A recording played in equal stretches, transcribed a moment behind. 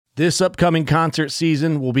This upcoming concert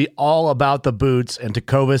season will be all about the boots, and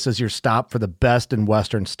Tecovas is your stop for the best in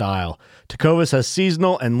Western style. Tecovas has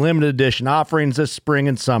seasonal and limited edition offerings this spring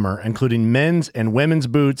and summer, including men's and women's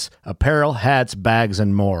boots, apparel, hats, bags,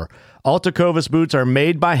 and more. All Tecovas boots are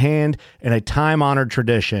made by hand in a time-honored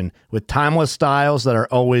tradition with timeless styles that are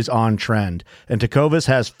always on trend. And Tecovas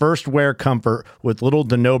has first wear comfort with little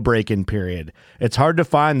to no break-in period. It's hard to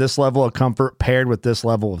find this level of comfort paired with this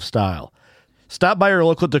level of style. Stop by your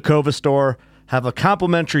local Tecovas store, have a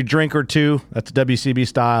complimentary drink or two, that's WCB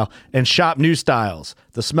style, and shop new styles.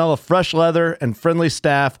 The smell of fresh leather and friendly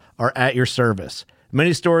staff are at your service.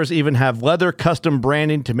 Many stores even have leather custom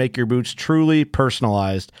branding to make your boots truly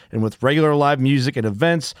personalized. And with regular live music and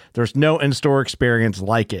events, there's no in-store experience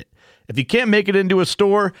like it. If you can't make it into a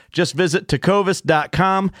store, just visit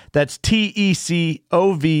tecovas.com. That's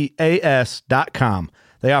TECOVAS.com.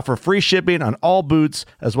 They offer free shipping on all boots,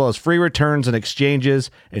 as well as free returns and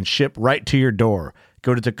exchanges, and ship right to your door.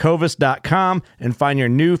 Go to tecovas.com and find your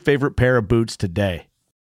new favorite pair of boots today.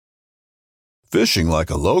 Fishing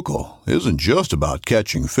like a local isn't just about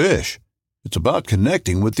catching fish. It's about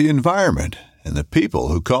connecting with the environment and the people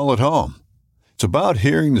who call it home. It's about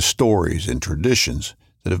hearing the stories and traditions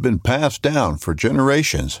that have been passed down for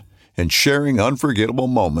generations and sharing unforgettable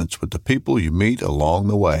moments with the people you meet along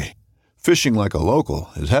the way. Fishing like a local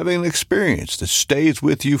is having an experience that stays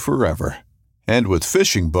with you forever. And with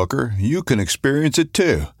Fishing Booker, you can experience it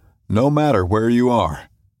too, no matter where you are.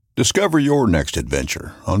 Discover your next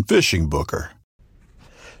adventure on Fishing Booker.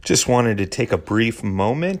 Just wanted to take a brief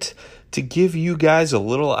moment to give you guys a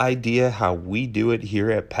little idea how we do it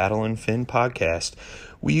here at Paddle and Fin Podcast.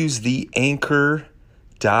 We use the Anchor.fm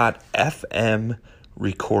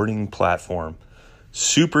recording platform.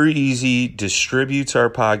 Super easy, distributes our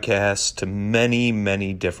podcast to many,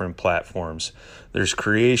 many different platforms. There's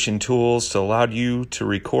creation tools to allow you to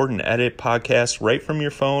record and edit podcasts right from your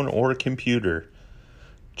phone or computer.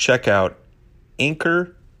 Check out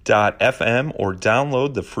Anchor.fm or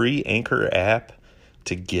download the free Anchor app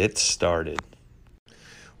to get started.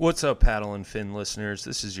 What's up, Paddle and Fin listeners?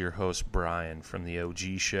 This is your host, Brian, from the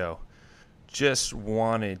OG Show. Just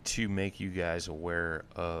wanted to make you guys aware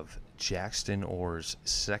of Jackson Orr's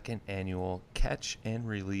second annual Catch and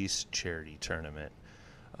Release charity tournament.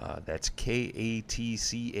 That's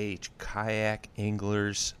KATCH, Kayak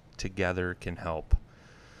Anglers Together Can Help.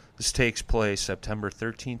 This takes place September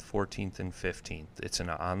 13th, 14th, and 15th. It's an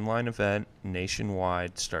online event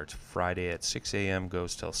nationwide, starts Friday at 6 a.m.,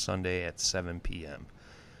 goes till Sunday at 7 p.m.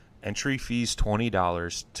 Entry fees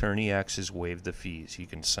 $20. Tourney X has waived the fees. You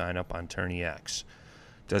can sign up on Tourney X.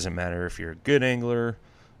 Doesn't matter if you're a good angler,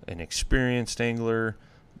 an experienced angler,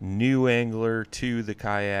 new angler to the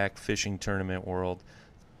kayak fishing tournament world.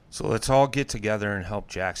 So let's all get together and help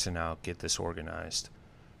Jackson out, get this organized.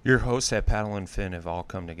 Your hosts at Paddle and Fin have all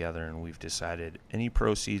come together, and we've decided any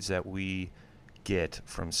proceeds that we get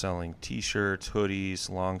from selling t-shirts, hoodies,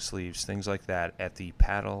 long sleeves, things like that at the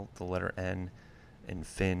paddle, the letter N, and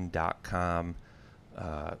fin.com,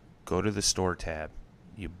 go to the store tab.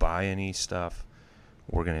 You buy any stuff,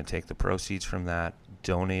 we're going to take the proceeds from that,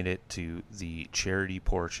 donate it to the charity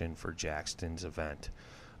portion for Jackson's event.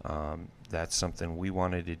 That's something we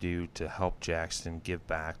wanted to do to help Jackson give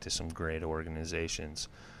back to some great organizations.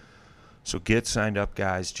 So get signed up,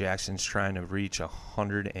 guys. Jackson's trying to reach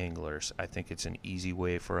 100 anglers. I think it's an easy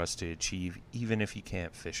way for us to achieve, even if you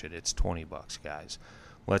can't fish it. It's $20, guys.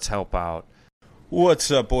 Let's help out.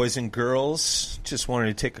 What's up, boys and girls? Just wanted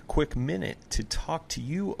to take a quick minute to talk to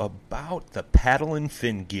you about the Paddle and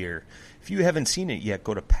Fin gear. If you haven't seen it yet,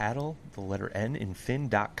 go to paddle, the letter N, and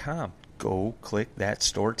fin.com. Go click that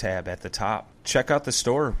store tab at the top. Check out the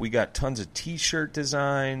store. We got tons of t-shirt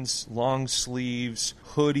designs, long sleeves,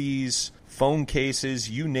 hoodies, phone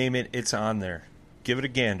cases, you name it, it's on there. Give it a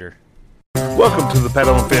gander. Welcome to the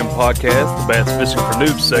Paddle and Fin Podcast, the Bass Fishing for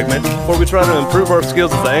Noobs segment, where we try to improve our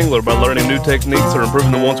skills as an angler by learning new techniques or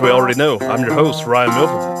improving the ones we already know. I'm your host, Ryan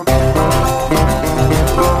Milford.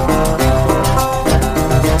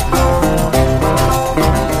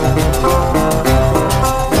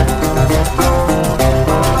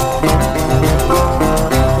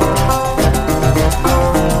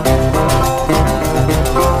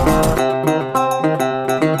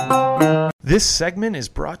 This segment is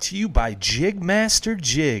brought to you by Jigmaster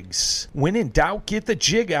Jigs. When in doubt, get the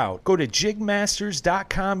jig out. Go to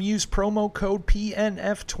jigmasters.com, use promo code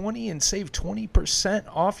PNF20 and save 20%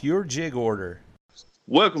 off your jig order.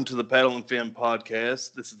 Welcome to the Paddle and Fin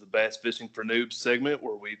Podcast. This is the Bass Fishing for Noobs segment,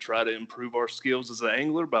 where we try to improve our skills as an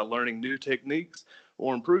angler by learning new techniques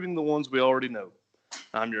or improving the ones we already know.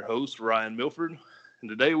 I'm your host, Ryan Milford, and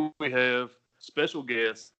today we have special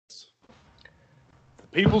guest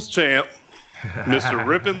people's champ, Mr.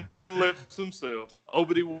 Rippin' Lips himself,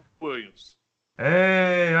 Obedie Williams.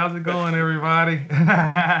 Hey, how's it going, everybody?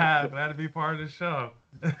 Glad to be part of the show.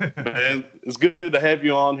 Man, it's good to have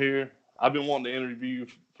you on here. I've been wanting to interview you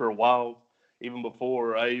for a while, even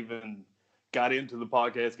before I even got into the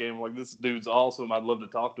podcast game. Like, this dude's awesome. I'd love to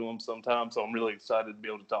talk to him sometime, so I'm really excited to be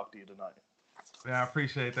able to talk to you tonight. Yeah, I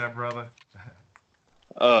appreciate that, brother.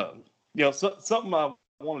 Something I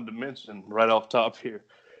wanted to mention right off top here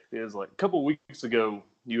is, like, a couple weeks ago,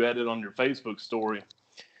 you added on your Facebook story,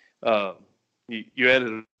 you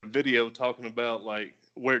added a video talking about, like,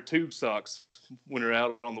 wear tube socks when you're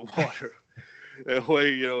out on the water. That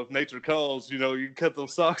way, if nature calls, you can cut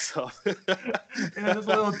those socks off. Yeah, just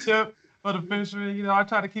a little tip for the fishermen. I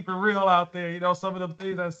try to keep it real out there. Some of them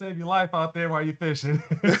things that save your life out there while you're fishing.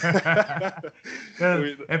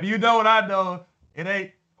 If you know what I know, it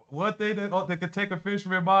ain't one thing that can take a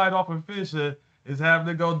fisherman's mind off of fishing is having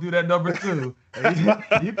to go do that number 2.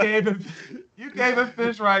 You can't even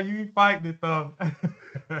fish right. You ain't fighting it though.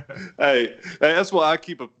 Hey, that's why I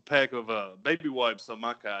keep a pack of baby wipes on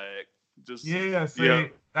my kayak. That's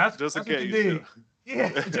just in case. Yeah,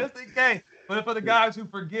 just in case. But for the guys who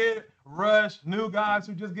forget, rush, new guys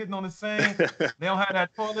who just getting on the scene, they don't have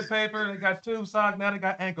that toilet paper. They got tube sock. Now they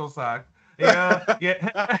got ankle sock. Yeah.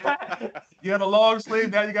 You had a long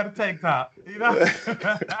sleeve. Now you got a tank top.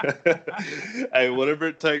 Hey, whatever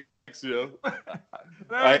it takes.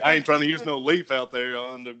 I ain't trying to use no leaf out there.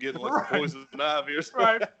 I'll end up getting like poison ivy or something.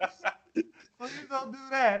 Right. Please don't do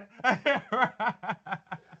that.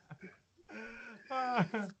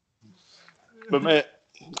 But man,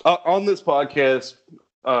 on this podcast,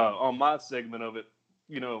 on my segment of it,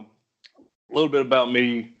 a little bit about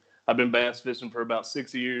me. I've been bass fishing for about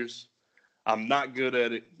 6 years. I'm not good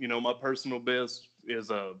at it. My personal best is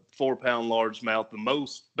a 4-pound largemouth. The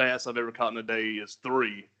most bass I've ever caught in a day is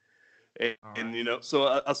 3. And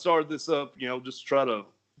so I started this up, just to try to,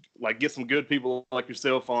 like, get some good people like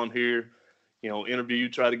yourself on here, interview you,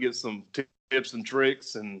 try to get some tips and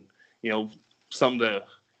tricks and, something to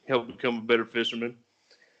help become a better fisherman.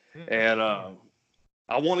 And I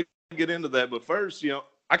want to get into that. But first,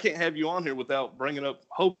 I can't have you on here without bringing up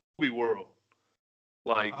Hobie World.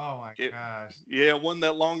 Like, oh my gosh. Yeah, wasn't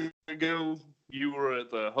that long ago you were at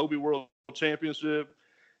the Hobie World Championship.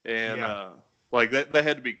 And, like, that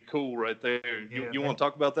had to be cool right there. You want to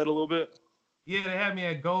talk about that a little bit? Yeah, they had me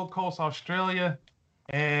at Gold Coast, Australia.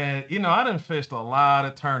 And, I done fished a lot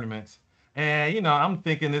of tournaments. And, I'm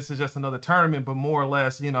thinking this is just another tournament, but more or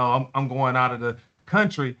less, I'm going out of the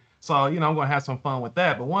country. So, I'm going to have some fun with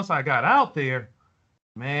that. But once I got out there,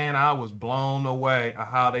 man, I was blown away at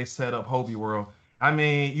how they set up Hobie World. I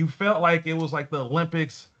mean, you felt like it was like the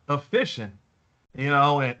Olympics of fishing,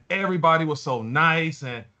 and everybody was so nice.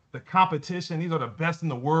 And the competition, these are the best in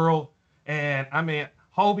the world. And I mean,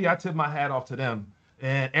 Hobie, I tip my hat off to them.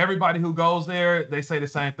 And everybody who goes there, they say the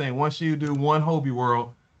same thing. Once you do one Hobie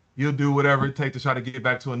World, you'll do whatever it takes to try to get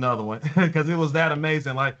back to another one, because it was that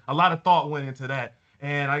amazing. Like, a lot of thought went into that.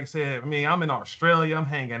 And like I said, I'm in Australia, I'm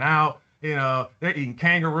hanging out, they're eating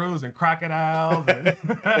kangaroos and crocodiles. And,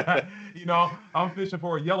 I'm fishing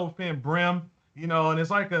for a yellowfin brim, and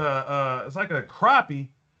it's like a crappie,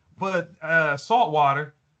 but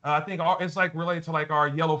saltwater. I think it's like related to like our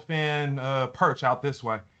yellowfin perch out this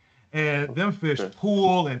way. And them fish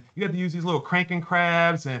pool, and you have to use these little cranking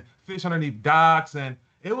crabs and fish underneath docks. And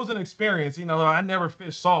it was an experience. I never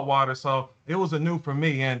fished saltwater, so it was a new for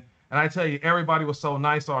me. And I tell you, everybody was so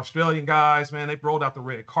nice. The Australian guys, man, they rolled out the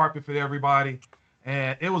red carpet for everybody.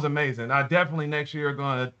 And it was amazing. I definitely next year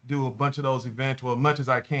going to do a bunch of those events, well, as much as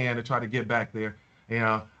I can, to try to get back there.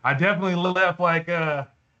 I definitely left like,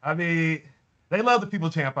 they love the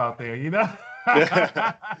people champ out there,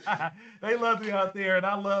 They love me out there, and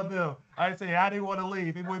I love them. I say I didn't want to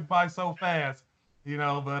leave. It went by so fast,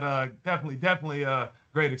 but definitely a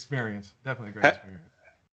great experience. Definitely a great experience.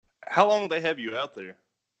 How long did they have you out there?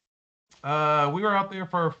 We were out there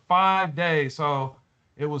for 5 days. So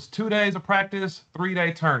it was 2 days of practice,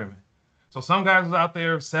 3-day tournament. So some guys was out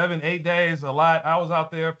there 7, 8 days, a lot. I was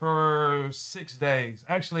out there for 6 days,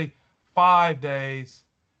 actually 5 days,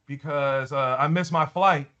 because I missed my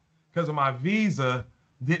flight because of my visa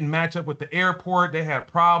didn't match up with the airport. They had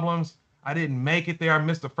problems. I didn't make it there. I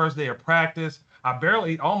missed the first day of practice.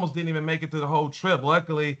 I almost didn't even make it through the whole trip.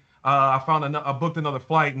 Luckily, I booked another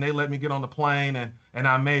flight and they let me get on the plane and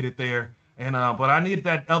I made it there. And but I needed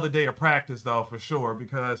that other day of practice though, for sure,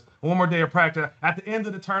 because one more day of practice at the end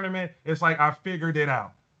of the tournament, it's like I figured it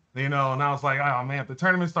out, and I was like, oh man, if the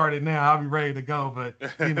tournament started now, I'll be ready to go. But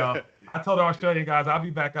I told the Australian guys I'll be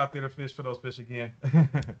back out there to fish for those fish again.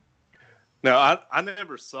 Now, I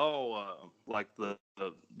never saw like the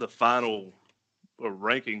final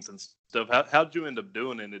rankings and stuff. How'd you end up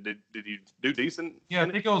doing it? Did you do decent? Yeah,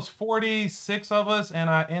 I think it was 46 of us, and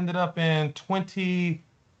I ended up in 21st.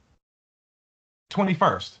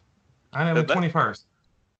 I ended up in 21st.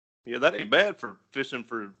 Yeah, that ain't bad for fishing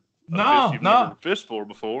for a fish you've No. never fished for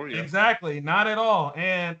before. Yeah. Exactly, not at all.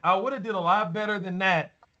 And I would have did a lot better than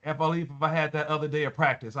that if I had that other day of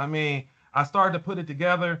practice. I mean, I started to put it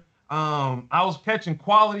together. I was catching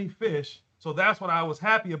quality fish, so that's what I was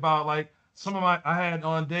happy about. Like I had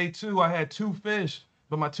on day 2, I had 2 fish,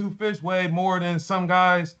 but my 2 fish weighed more than some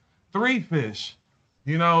guys 3 fish.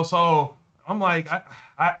 So I'm like,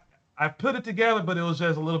 I put it together, but it was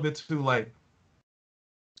just a little bit too late.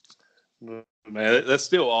 Man, that's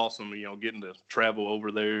still awesome, getting to travel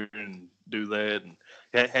over there and do that, and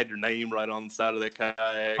had your name right on the side of that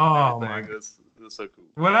kayak. Oh, and everything. That's so cool.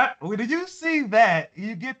 Well, did you see that?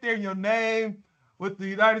 You get there, your name with the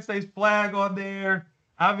United States flag on there.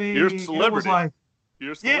 I mean, you're a celebrity. It was like,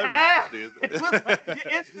 you're a celebrity. Yeah, it was like,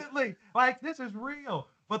 instantly, like, this is real.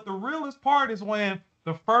 But the realest part is when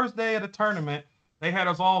the first day of the tournament, they had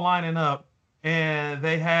us all lining up, and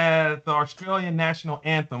they had the Australian national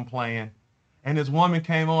anthem playing, and this woman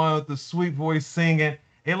came on with the sweet voice singing.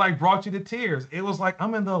 It like brought you to tears. It was like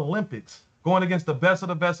I'm in the Olympics going against the best of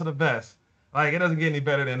the best of the best. Like, it doesn't get any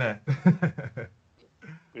better than that.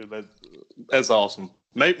 Yeah, that's awesome.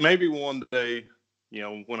 Maybe one day,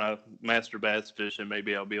 when I master bass fishing,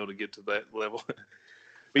 maybe I'll be able to get to that level.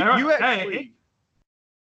 But you actually,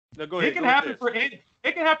 no, go ahead. It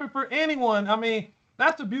can happen for anyone. I mean,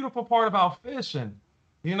 that's the beautiful part about fishing.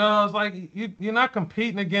 It's like you're not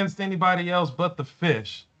competing against anybody else but the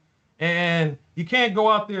fish. And you can't go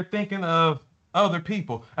out there thinking of other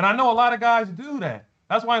people. And I know a lot of guys do that.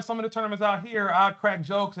 That's why in some of the tournaments out here, I crack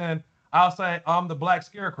jokes and I'll say I'm the black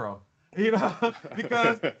scarecrow.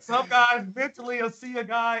 Because some guys mentally will see a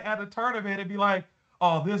guy at a tournament and be like,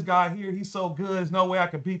 oh, this guy here, he's so good. There's no way I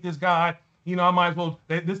can beat this guy. I might as well,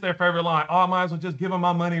 this is their favorite line. Oh, I might as well just give him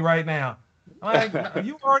my money right now. Like, I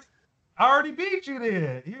already beat you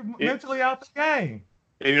then. You're mentally out the game.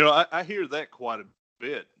 And, I hear that quite a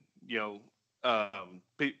bit.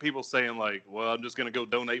 People saying like, well, I'm just going to go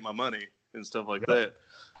donate my money and stuff like that.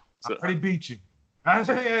 So, I already beat you. I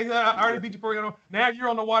already beat you before you know. Now you're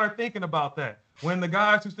on the water thinking about that. When the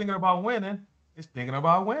guys who's thinking about winning is thinking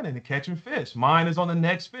about winning and catching fish. Mine is on the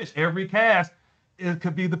next fish. Every cast, it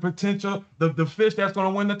could be the potential, the fish that's going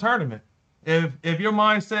to win the tournament. If your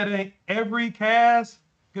mindset ain't every cast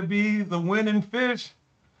could be the winning fish,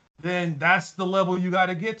 then that's the level you got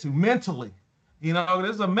to get to mentally. This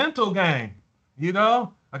is a mental game.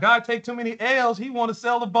 A guy take too many L's, he want to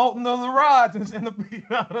sell the boat and the rods and the, you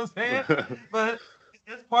know what I'm saying? But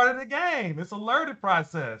it's part of the game. It's a learning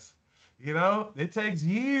process. It takes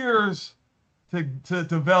years to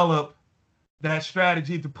develop that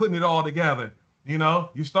strategy to putting it all together.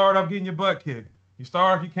 You start off getting your butt kicked. You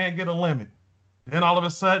start off, you can't get a limit. Then all of a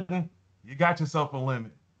sudden, you got yourself a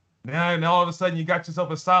limit. Now all of a sudden, you got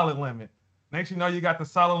yourself a solid limit. Next you know, you got the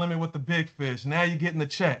solid limit with the big fish. Now you're getting the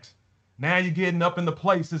checks. Now you're getting up in the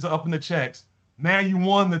places, up in the checks. Now you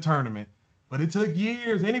won the tournament. But it took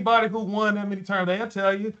years. Anybody who won that many tournaments, they'll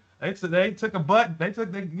tell you they took a butt. They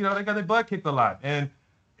got their butt kicked a lot. And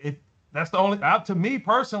that's the only, to me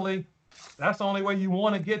personally, that's the only way you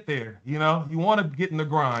want to get there. You want to get in the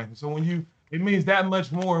grind. So it means that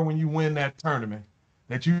much more when you win that tournament,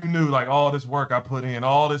 that you knew like all this work I put in,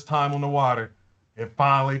 all this time on the water, it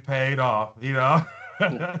finally paid off.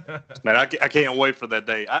 Man, I can't wait for that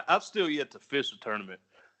day. I've still yet to fish a tournament.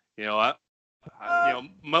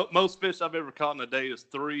 Most fish I've ever caught in a day is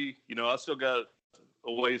 3. I still got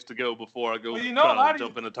a ways to go before I go try to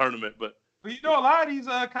jump in a tournament. But a lot of these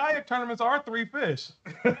kayak tournaments are 3 fish.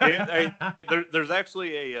 There's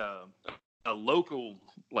actually a local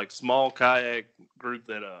like small kayak group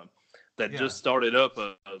that just started up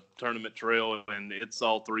a tournament trail, and it's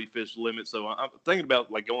all 3 fish limit. So I'm thinking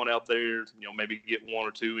about like going out there, maybe get 1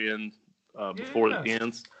 or 2 in before it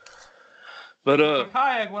ends. But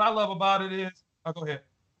kayak, what I love about it is, go ahead.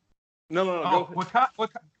 No, go ahead.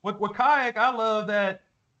 With kayak, I love that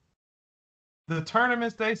the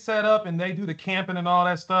tournaments they set up and they do the camping and all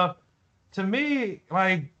that stuff. To me,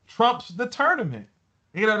 like, trumps the tournament.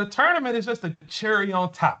 The tournament is just a cherry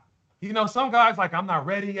on top. Some guys like, I'm not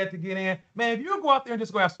ready yet to get in. Man, if you go out there and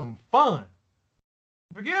just go have some fun,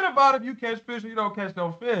 forget about if you catch fish or you don't catch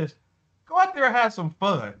no fish. Go out there and have some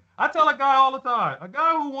fun. I tell a guy all the time, a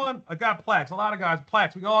guy who won, got plaques. A lot of guys,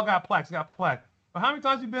 plaques. We all got plaques, But how many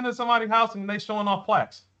times you been to somebody's house and they showing off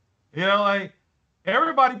plaques? Like,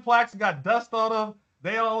 everybody plaques got dust on them.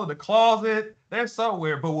 They all in the closet. They're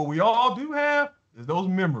somewhere. But what we all do have is those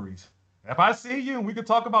memories. If I see you and we could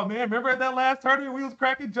talk about, man, remember at that last tournament we was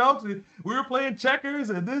cracking jokes and we were playing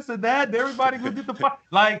checkers and this and that, and everybody would get the fight.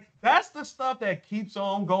 Like, that's the stuff that keeps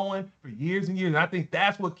on going for years and years. And I think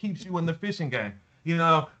that's what keeps you in the fishing game.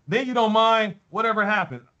 Then you don't mind whatever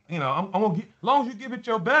happens. I'm gonna as long as you give it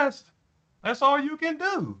your best, that's all you can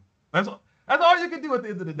do. That's all you can do at the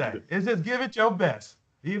end of the day. Is just give it your best.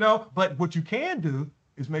 But what you can do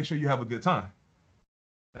is make sure you have a good time.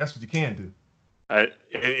 That's what you can do.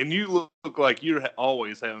 And you look like you're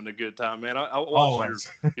always having a good time, man. I watch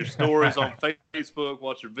your stories on Facebook,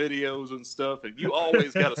 watch your videos and stuff, and you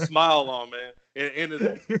always got a smile on, man.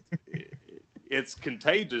 And it's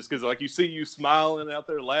contagious because, like, you see you smiling out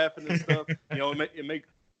there laughing and stuff. It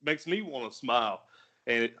makes me want to smile.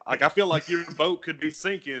 And I feel like your boat could be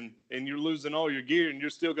sinking and you're losing all your gear, and you're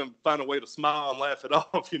still gonna find a way to smile and laugh it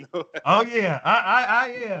off. Oh yeah,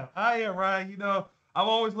 I am, Ryan. I'm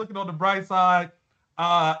always looking on the bright side.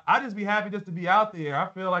 I just be happy just to be out there. I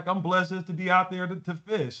feel like I'm blessed just to be out there to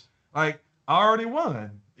fish. Like, I already won,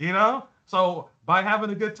 So by having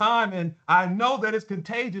a good time, and I know that it's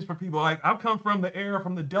contagious for people. Like, I've come from the era,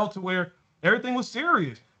 from the Delta, where everything was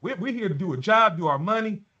serious. We're here to do a job, do our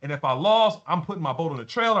money, and if I lost, I'm putting my boat on the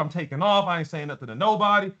trailer, I'm taking off, I ain't saying nothing to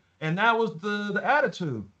nobody, and that was the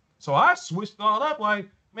attitude. So I switched it all up, like,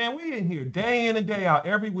 man, we in here day in and day out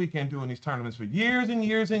every weekend doing these tournaments for years and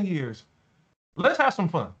years and years. Let's have some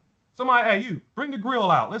fun. Somebody, hey, you, bring the grill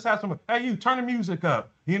out. Let's have some fun. Hey, you, turn the music up.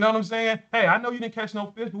 You know what I'm saying? Hey, I know you didn't catch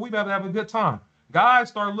no fish, but we better have a good time. Guys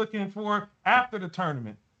start looking for after the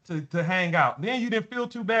tournament to hang out. Then you didn't feel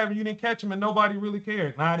too bad when you didn't catch them and nobody really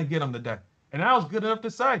cared. And I didn't get them today. And that was good enough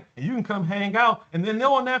to say. And you can come hang out. And then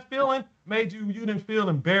knowing that feeling made you didn't feel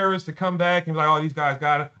embarrassed to come back and be like, oh, these guys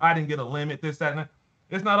got it. I didn't get a limit, this, that, and that.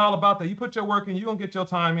 It's not all about that. You put your work in, you're going to get your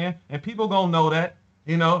time in. And people going to know that.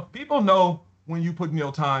 People know when you put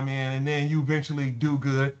your time in and then you eventually do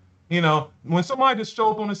good. When somebody just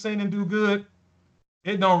show up on the scene and do good,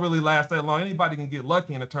 it don't really last that long. Anybody can get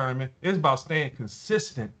lucky in a tournament. It's about staying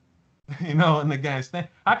consistent, in the game.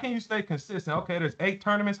 How can you stay consistent? Okay, there's 8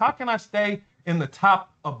 tournaments. How can I stay in the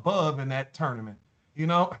top above in that tournament?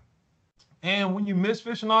 And when you miss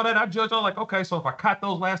fish and all that, I judge all like, okay, so if I caught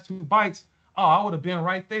those last 2 bites, I would have been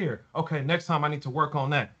right there. Okay, next time I need to work on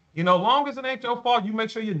that. Long as it ain't your fault, you make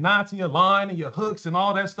sure your knots and your line and your hooks and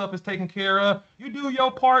all that stuff is taken care of. You do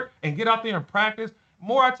your part and get out there and practice.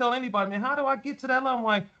 More I tell anybody, man, how do I get to that level? I'm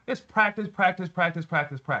like, it's practice, practice, practice,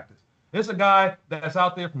 practice, practice. It's a guy that's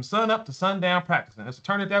out there from sun up to sundown practicing. It's a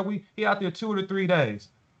tournament that week. He out there 2 to 3 days.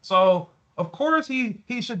 So, of course, he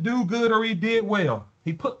should do good or he did well.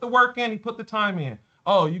 He put the work in. He put the time in.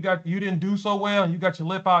 Oh, you didn't do so well and you got your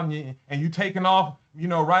lip out and you taking off,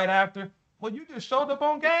 right after. Well, you just showed up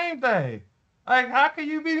on game day. Like, how can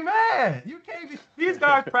you be mad? You can't be. These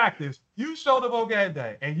guys practice. You showed up on game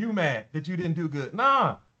day and you mad that you didn't do good.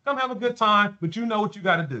 Nah, come have a good time, but you know what you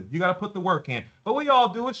got to do. You got to put the work in. But we all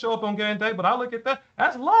do it, show up on game day. But I look at that,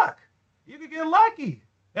 that's luck. You can get lucky.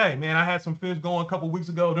 Hey, man, I had some fish going a couple weeks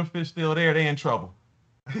ago. Them fish still there. They in trouble.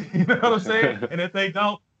 You know what I'm saying? And if they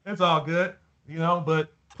don't, it's all good.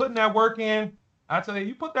 But putting that work in, I tell you,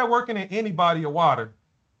 you put that work in any body of water,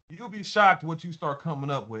 you'll be shocked what you start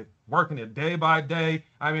coming up with, working it day by day.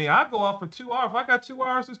 I mean, I go out for 2 hours. If I got 2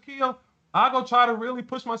 hours this keel, I'll go try to really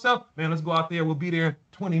push myself. Man, let's go out there. We'll be there in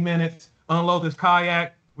 20 minutes, unload this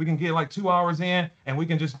kayak. We can get like 2 hours in, and we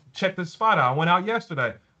can just check this spot out. I went out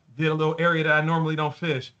yesterday, did a little area that I normally don't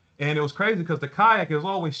fish. And it was crazy because the kayak is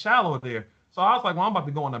always shallow there. So I was like, well, I'm about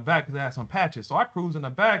to go in the back because I had some patches. So I cruised in the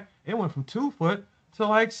back. It went from 2 foot to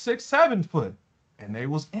like 6, 7 foot. And they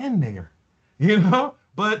was in there,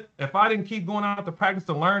 But if I didn't keep going out to practice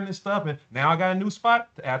to learn this stuff, and now I got a new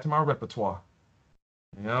spot to add to my repertoire.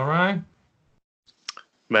 Right?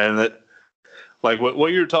 Man, that like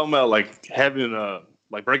what you're talking about, like having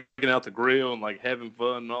like breaking out the grill and like having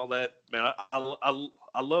fun and all that. Man,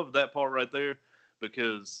 I love that part right there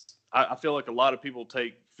because I feel like a lot of people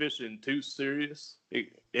take fishing too serious,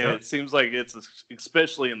 it seems like it's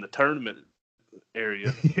especially in the tournament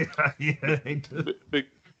area. yeah, they do.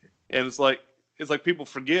 And it's like people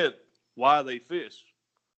forget why they fish.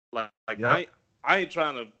 Like I ain't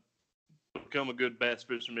trying to become a good bass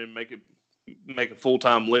fisherman, make a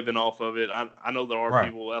full-time living off of it. I know there are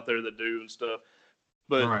people out there that do and stuff,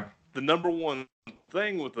 but the number one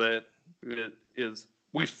thing with that is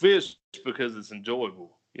we fish because it's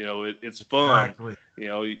enjoyable. It's fun. Exactly.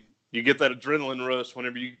 You get that adrenaline rush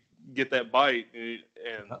whenever you get that bite,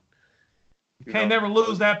 and You can't never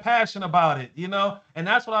lose that passion about it, you know? And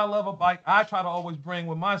that's what I love about, like, I try to always bring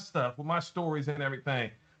with my stuff, with my stories and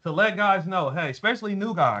everything, to let guys know, hey, especially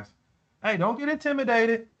new guys, hey, don't get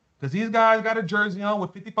intimidated, because these guys got a jersey on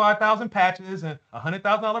with 55,000 patches and a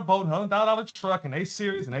 $100,000 boat, $100,000 truck, and they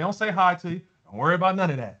serious, and they don't say hi to you. Don't worry about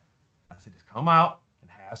none of that. I said, just come out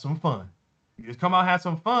and have some fun. You just come out and have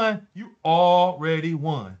some fun, you already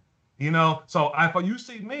won. You know, so if you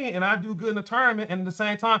see me and I do good in the tournament, and at the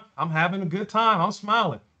same time, I'm having a good time, I'm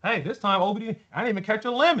smiling. Hey, this time, Obedie, I didn't even catch a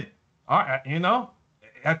limit. All right, you know,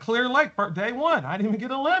 at Clear Lake for day one, I didn't even get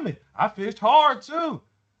a limit. I fished hard too.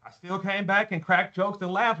 I still came back and cracked jokes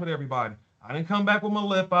and laughed with everybody. I didn't come back with my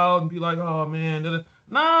lip out and be like, oh man,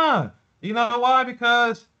 nah. You know why?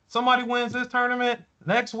 Because somebody wins this tournament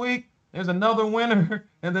next week. There's another winner,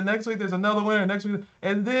 and the next week there's another winner, next week,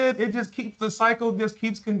 and then it just keeps the cycle just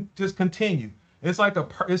continue. It's like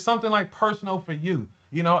it's something like personal for you.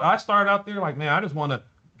 You know, I started out there like, man, I just want to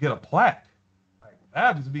get a plaque. Like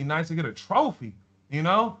that'd just be nice to get a trophy, you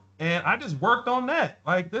know. And I just worked on that.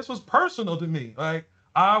 Like this was personal to me. Like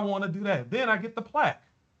I want to do that. Then I get the plaque.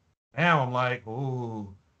 Now I'm like,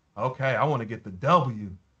 ooh, okay, I want to get the W.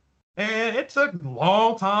 And it took a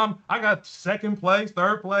long time. I got second place,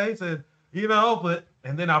 third place, and you know,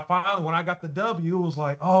 and then I finally, when I got the W, it was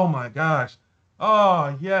like, oh my gosh.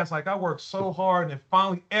 Oh yes, like I worked so hard and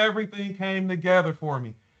finally everything came together for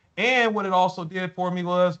me. And what it also did for me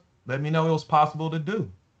was let me know it was possible to do.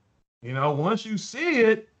 You know, once you see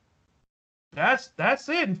it, that's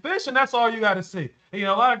it. And fishing, that's all you got to see. And, you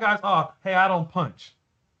know, a lot of guys, oh, hey, I don't punch.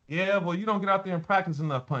 Yeah, well, you don't get out there and practice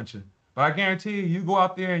enough punching. But I guarantee you go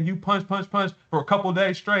out there and you punch for a couple of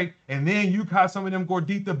days straight, and then you got some of them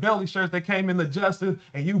Gordita belly shirts that came in the Justice,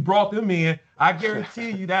 and you brought them in. I guarantee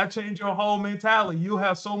you that changed your whole mentality. You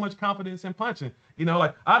have so much confidence in punching. You know,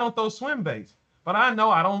 like I don't throw swim baits, but I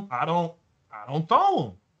know I don't throw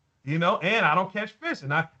them. You know, and I don't catch fish.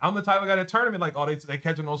 And I'm the type of guy at tournament like, oh, they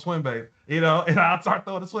catching those swim baits. You know, and I start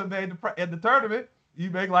throwing the swim bait in the tournament. You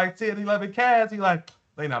make like 10, 11 casts. You like,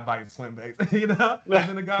 they not biting swim baits, you know? And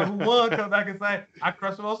then the guy who won come back and say, I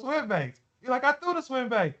crushed those swim baits. You're like, I threw the swim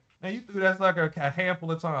bait. And you threw that sucker a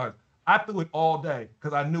handful of times. I threw it all day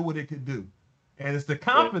because I knew what it could do. And it's the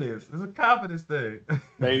confidence. It's a confidence thing.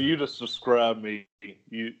 Man, you just described me.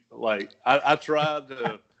 You like I tried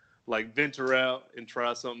to like venture out and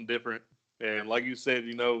try something different. And like you said,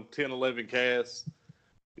 you know, 10, 11 casts.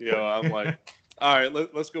 You know, I'm like, all right,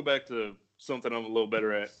 let's go back to something I'm a little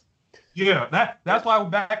better at. Yeah, that's why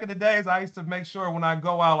back in the days I used to make sure when I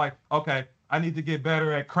go out, like, okay, I need to get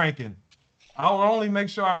better at cranking. I would only make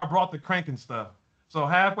sure I brought the cranking stuff. So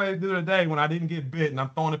halfway through the day when I didn't get bit and I'm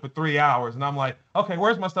throwing it for 3 hours and I'm like, okay,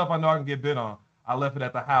 where's my stuff I know I can get bit on? I left it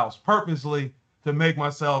at the house purposely to make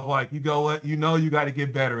myself like, you go what, you know, you got to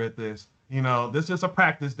get better at this. You know, this is a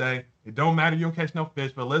practice day. It don't matter you don't catch no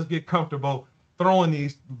fish, but let's get comfortable throwing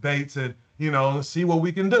these baits and, you know, see what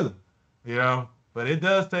we can do, you know. But it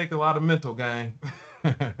does take a lot of mental game.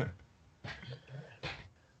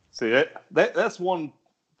 See, that's one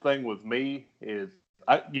thing with me is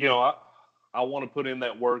I want to put in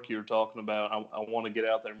that work you're talking about. I want to get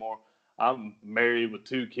out there more. I'm married with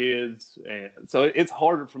 2 kids, and so it's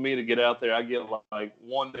harder for me to get out there. I get like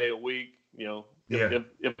 1 day a week, you know,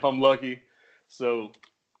 if I'm lucky. So,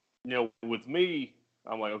 you know, with me,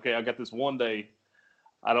 I'm like, okay, I got this 1 day.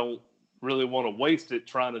 I don't really want to waste it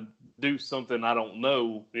trying to do something I don't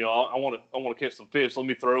know. You know, I want to catch some fish. Let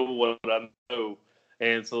me throw what I know,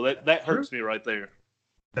 and so that hurts me right there.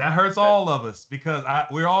 That hurts all of us because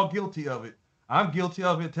we're all guilty of it. I'm guilty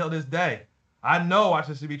of it till this day. I know I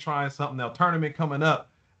should be trying something else. Tournament coming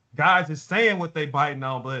up, guys is saying what they biting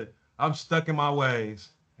on, but I'm stuck in my ways,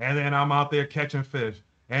 and then I'm out there catching fish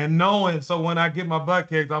and knowing. So when I get my butt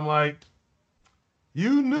kicked, I'm like,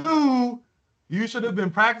 you knew. You should have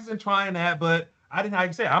been practicing trying that, but I didn't. Like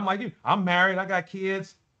I said, I'm like you. I'm married. I got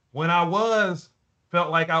kids. When I felt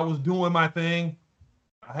like I was doing my thing,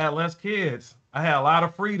 I had less kids. I had a lot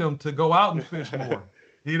of freedom to go out and fish more.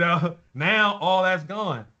 You know, now all that's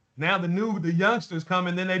gone. Now the youngsters come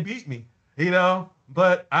and then they beat me. You know,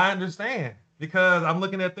 but I understand because I'm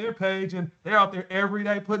looking at their page and they're out there every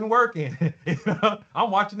day putting work in. You know,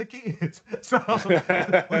 I'm watching the kids. So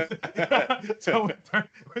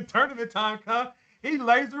when tournament time comes, he's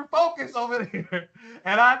laser focused over there.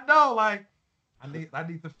 And I know, like, I need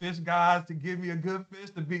the fish guys to give me a good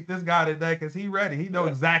fish to beat this guy today because he's ready. He knows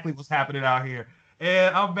exactly what's happening out here.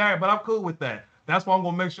 And I'm married, but I'm cool with that. That's why I'm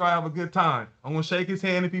going to make sure I have a good time. I'm going to shake his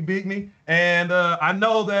hand if he beat me. And I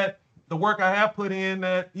know that the work I have put in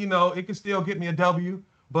that, you know, it can still get me a W,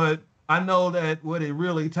 but I know that what it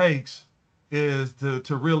really takes is to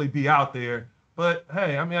really be out there. But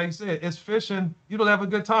hey, I mean, like you said, it's fishing. You'll have a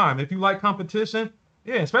good time. If you like competition,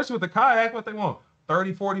 yeah, especially with the kayak, what they want,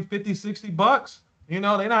 30, 40, 50, 60 bucks. You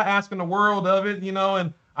know, they're not asking the world of it, you know,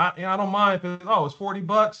 and I don't mind if it's 40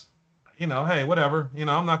 bucks. You know, hey, whatever. You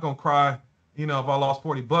know, I'm not going to cry, you know, if I lost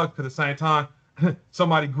 40 bucks. Because at the same time,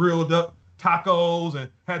 somebody grilled up tacos and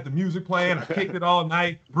had the music playing. I kicked it all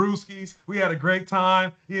night, brewskis. We had a great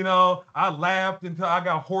time. You know, I laughed until I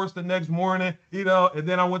got hoarse the next morning, you know, and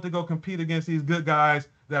then I went to go compete against these good guys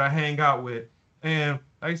that I hang out with. And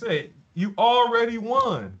like I said, you already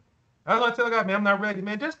won. That's what I tell the guy, man, I'm not ready,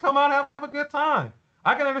 man. Just come out and have a good time.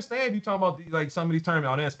 I can understand you talking about like some of these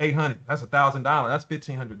tournaments. Oh, that's $800. That's $1,000. That's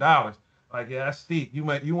 $1,500. Like, yeah, that's steep. You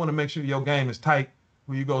want to make sure your game is tight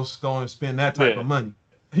when you go and spend that type of money,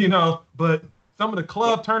 you know. But some of the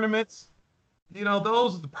club tournaments, you know,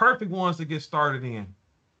 those are the perfect ones to get started in.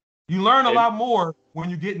 You learn a lot more when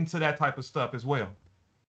you get into that type of stuff as well.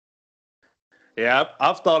 Yeah,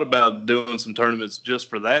 I've thought about doing some tournaments just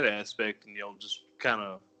for that aspect, and you know, just kind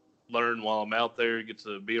of learn while I'm out there, get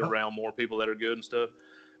to be around more people that are good and stuff.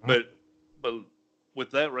 But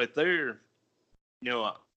with that right there, you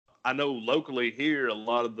know, I know locally here a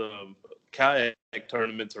lot of the kayak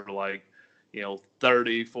tournaments are like, you know,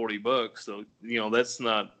 30, 40 bucks. So, you know, that's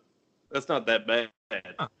not that bad.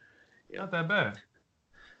 Huh. Not that bad.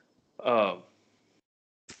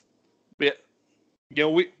 Yeah. You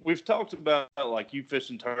know, we've talked about like you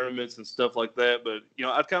fishing tournaments and stuff like that, but you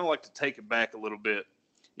know, I'd kind of like to take it back a little bit.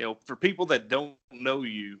 You know, for people that don't know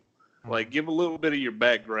you, like give a little bit of your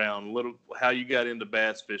background, a little how you got into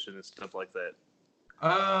bass fishing and stuff like that.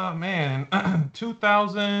 Man,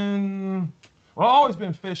 2000. Well, I've always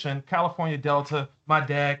been fishing California Delta. My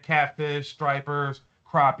dad, catfish, stripers,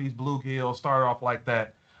 crappies, bluegill, started off like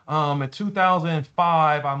that. In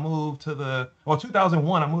 2005, I moved to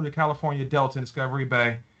 2001, I moved to California Delta in Discovery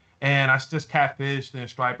Bay, and I just catfished and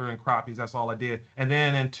striper and crappies. That's all I did. And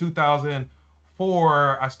then in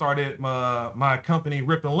 2004, I started my company,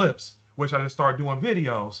 Ripping Lips, which I just started doing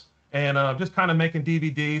videos and just kind of making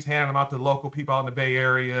DVDs, handing them out to local people out in the Bay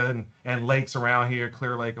Area and lakes around here,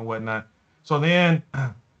 Clear Lake and whatnot. So then,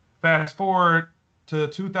 fast forward to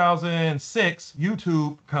 2006,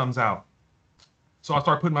 YouTube comes out. So I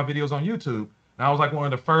started putting my videos on YouTube. And I was like one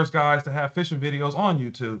of the first guys to have fishing videos on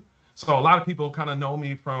YouTube. So a lot of people kind of know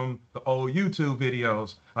me from the old YouTube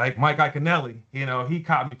videos. Like Mike Iaconelli, you know, he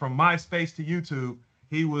caught me from MySpace to YouTube.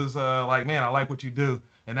 He was like, man, I like what you do.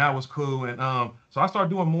 And that was cool. And so I started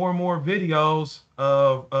doing more and more videos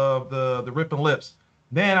of the Ripping Lips.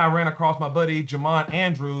 Then I ran across my buddy Jamon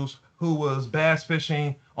Andrews, who was bass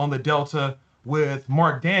fishing on the Delta with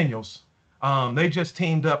Mark Daniels. They just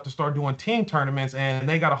teamed up to start doing team tournaments, and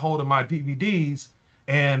they got a hold of my DVDs,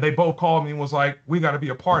 and they both called me and was like, we got to be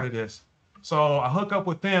a part of this. So I hook up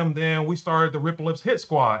with them. Then we started the Ripping Lips Hit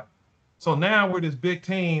Squad. So now we're this big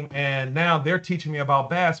team, and now they're teaching me about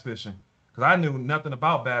bass fishing because I knew nothing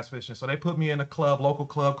about bass fishing. So they put me in a local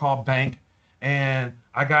club called Bank, and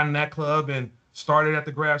I got in that club and started at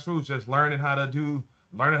the grassroots, just learning how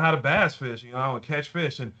to bass fish, you know, and catch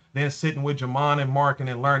fish, and then sitting with Jamon and Mark and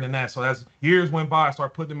then learning that. So as years went by, I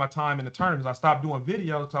started putting my time in the tournaments. I stopped doing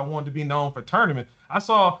videos because I wanted to be known for tournament. I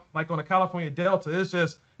saw like on the California Delta,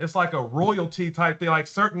 it's like a royalty type thing, like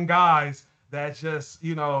certain guys that just,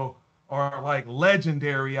 you know, are like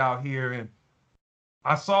legendary out here. And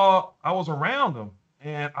I was around them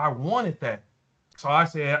and I wanted that. So I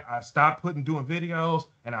said, I stopped doing videos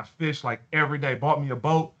and I fished like every day, bought me a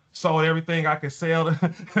boat, sold everything I could sell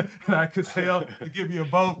to give me a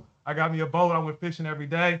boat. I got me a boat. I went fishing every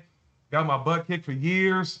day, got my butt kicked for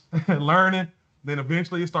years, learning. Then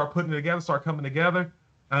eventually it started coming together.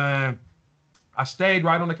 And I stayed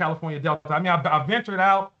right on the California Delta. I mean, I ventured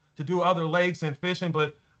out to do other lakes and fishing,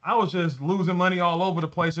 but I was just losing money all over the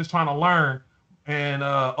place, just trying to learn. And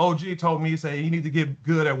OG told me, he said, you need to get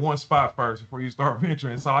good at one spot first before you start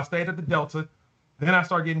venturing. So I stayed at the Delta. Then I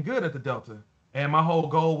started getting good at the Delta. And my whole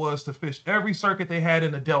goal was to fish every circuit they had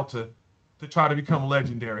in the Delta to try to become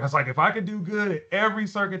legendary. I was like, if I could do good at every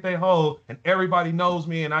circuit they hold and everybody knows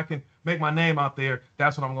me and I can make my name out there,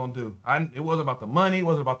 that's what I'm going to do. It wasn't about the money. It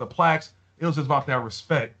wasn't about the plaques. It was just about that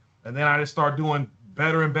respect. And then I just started doing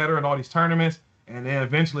better and better in all these tournaments. And then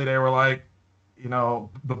eventually they were like, you know,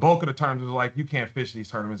 the bulk of the tournaments was like, you can't fish these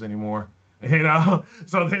tournaments anymore. You know?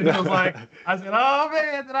 So then it was like, I said, oh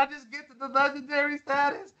man, did I just get to the legendary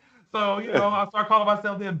status? So, you know, I started calling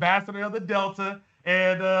myself the ambassador of the Delta.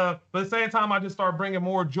 And but at the same time, I just started bringing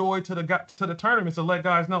more joy to the tournaments to let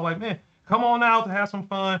guys know, like, man, come on out to have some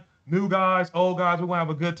fun. New guys, old guys, we're going to have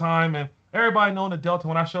a good time. And everybody know in the Delta,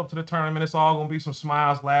 when I show up to the tournament, it's all gonna be some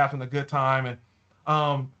smiles, laughs, and a good time. And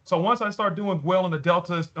so once I start doing well in the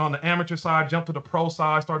Delta on the amateur side, jump to the pro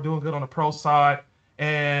side, start doing good on the pro side.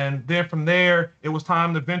 And then from there, it was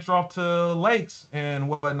time to venture off to lakes and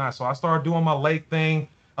whatnot. So I started doing my lake thing.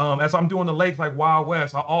 As I'm doing the lakes like Wild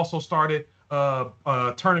West, I also started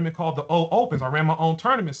a tournament called the O Opens. I ran my own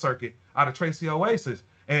tournament circuit out of Tracy Oasis.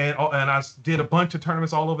 And I did a bunch of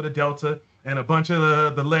tournaments all over the Delta. And a bunch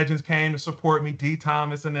of the legends came to support me. D.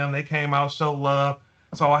 Thomas and them, they came out, show love.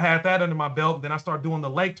 So I had that under my belt. Then I started doing the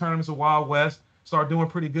lake tournaments of Wild West. Started doing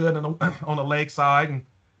pretty good on the lake side and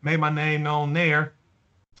made my name known there.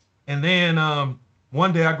 And then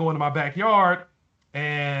one day I go into my backyard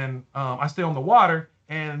and I stay on the water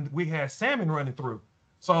and we had salmon running through.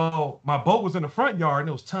 So my boat was in the front yard and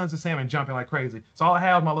there was tons of salmon jumping like crazy. So all I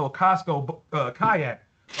had was my little Costco kayak.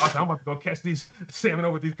 I said, I'm about to go catch these salmon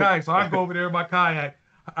over these kayaks. So I go over there in my kayak.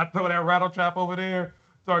 I throw that rattle trap over there.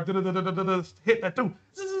 Start hit that too.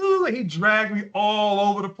 He dragged me all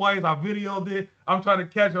over the place. I videoed it. I'm trying to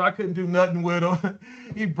catch him. I couldn't do nothing with him.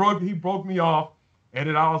 He broke me off. And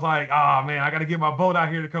then I was like, man, I got to get my boat out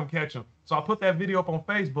here to come catch him. So I put that video up on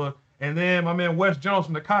Facebook. And then my man Wes Jones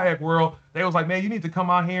from the kayak world, they was like, man, you need to come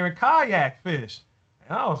out here and kayak fish.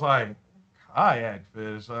 And I was like, kayak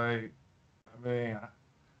fish? Like, I mean,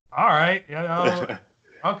 all right,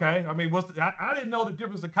 okay. I mean, I didn't know the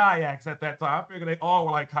difference of kayaks at that time. I figured they all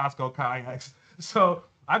were like Costco kayaks. So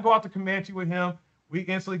I go out to Comanche with him. We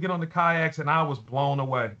instantly get on the kayaks, and I was blown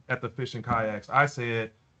away at the fishing kayaks. I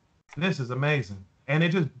said, this is amazing. And it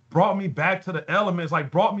just brought me back to the elements,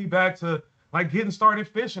 like brought me back to like getting started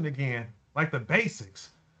fishing again, like the basics,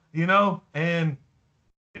 And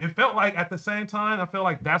it felt like at the same time, I felt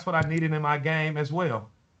like that's what I needed in my game as well.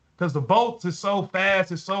 Because the boats is so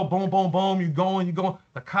fast, it's so boom, boom, boom, you're going.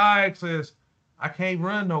 The kayaks is, I can't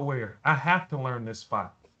run nowhere. I have to learn this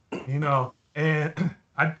spot, And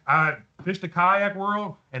I fished the kayak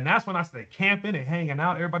world, and that's when I started camping and hanging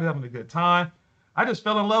out. Everybody's having a good time. I just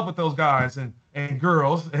fell in love with those guys and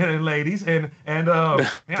girls and ladies, and I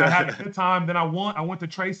had a good time. Then I went to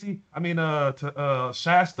to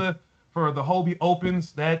Shasta for the Hobie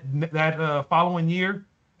Opens that following year,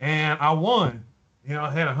 and I won.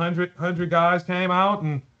 I had 100 guys came out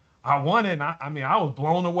and I won it. And I was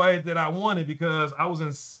blown away that I won it because I was in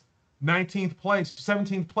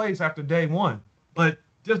 17th place after day one. But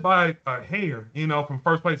just by a hair, from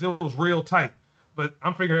first place, it was real tight. But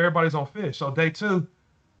I'm figuring everybody's on fish. So day two,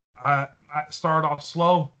 I started off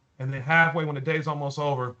slow. And then halfway when the day's almost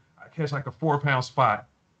over, I catch like a 4-pound spot.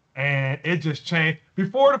 And it just changed.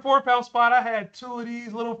 Before the 4-pound spot, I had 2 of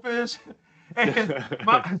these little fish. And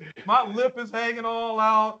my lip is hanging all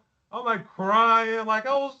out. I'm like crying, like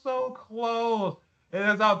I was so close. And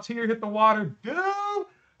as our tear hit the water, dude,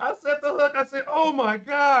 I set the hook. I said, oh my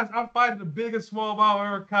gosh, I'm fighting the biggest spotted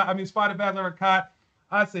bass I ever caught.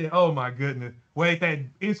 I said, oh my goodness. Wait, that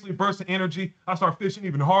instantly burst of energy. I start fishing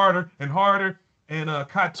even harder and harder and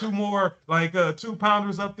caught 2 more, like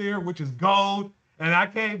 2-pounders up there, which is gold. And I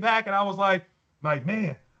came back and I was like,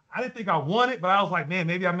 man, I didn't think I won it, but I was like, man,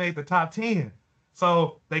 maybe I made the top 10.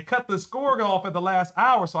 So they cut the score off at the last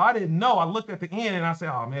hour, so I didn't know. I looked at the end and I said,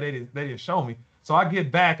 oh man, they didn't show me. So I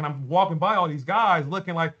get back and I'm walking by all these guys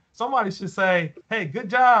looking like somebody should say, hey, good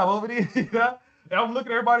job over there. And I'm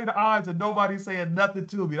looking at everybody in the eyes and nobody's saying nothing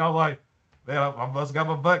to me. And I'm like, man, I must have got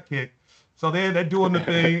my butt kicked. So then they're doing the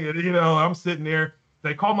thing, and I'm sitting there.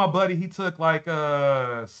 They call my buddy. He took like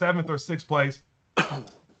 7th or 6th place.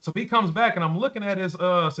 So he comes back and I'm looking at his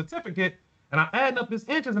certificate and I'm adding up his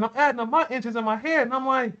inches and I'm adding up my inches in my head. And I'm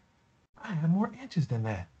like, I have more inches than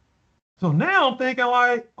that. So now I'm thinking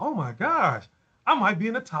like, oh my gosh, I might be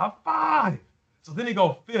in the top 5. So then he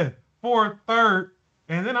go 5th, 4th, 3rd.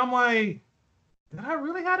 And then I'm like, did I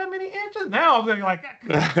really have that many inches? Now I'm thinking like,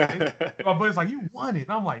 my buddy's like, you won it.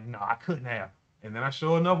 And I'm like, no, I couldn't have. And then I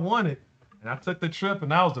sure enough won it. And I took the trip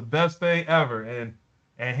and that was the best thing ever. And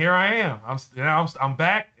here I am. I'm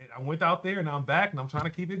back. I went out there and I'm back and I'm trying to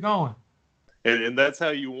keep it going. And that's how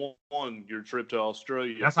you won your trip to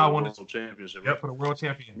Australia. That's how I won the World Championship. Yep, for the World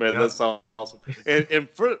Championship. Man, yep. That's awesome. And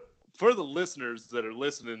for the listeners that are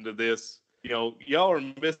listening to this, y'all are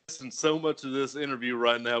missing so much of this interview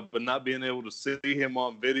right now, but not being able to see him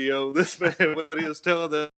on video. This man, when he was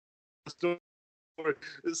telling the story,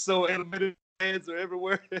 is so animated. Hands are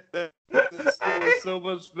everywhere. This story is so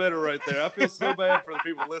much better right there. I feel so bad for the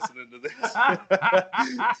people listening to this.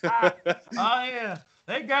 Oh yeah,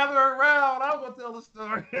 they gather around. I'm gonna tell the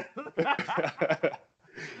story.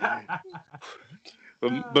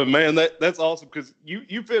 but man, that's awesome because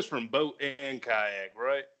you fish from boat and kayak,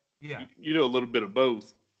 right? Yeah. You do a little bit of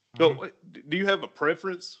both. So, do you have a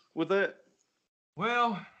preference with that?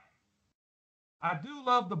 Well, I do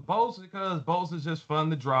love the boats because boats is just fun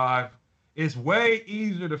to drive. It's way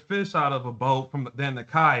easier to fish out of a boat than the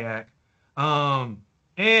kayak. Um,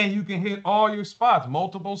 and you can hit all your spots,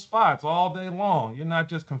 multiple spots all day long. You're not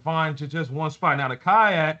just confined to just one spot. Now the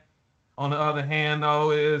kayak, on the other hand,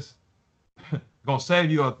 though, is gonna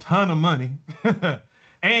save you a ton of money,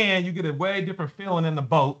 and you get a way different feeling in the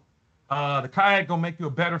boat. The kayak gonna make you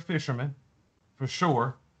a better fisherman for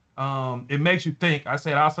sure. It makes you think. I'll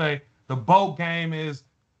say the boat game is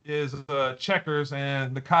checkers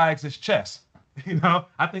and the kayaks is chess.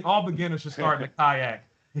 I think all beginners should start in a kayak.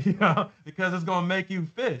 Because it's gonna make you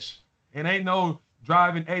fish. It ain't no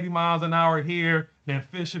driving 80 miles an hour here, then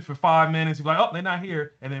fishing for 5 minutes. You're like, oh, they're not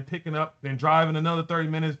here, and then picking up, then driving another 30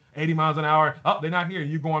 minutes, 80 miles an hour. Oh, they're not here.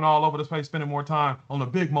 You're going all over the place, spending more time on the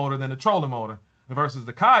big motor than the trolling motor. Versus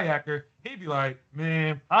the kayaker, he'd be like,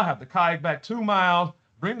 man, I'll have to kayak back 2 miles,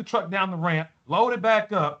 bring the truck down the ramp, load it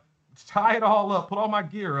back up, tie it all up, put all my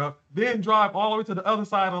gear up, then drive all the way to the other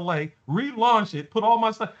side of the lake, relaunch it, put all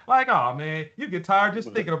my stuff. Like, oh man, you get tired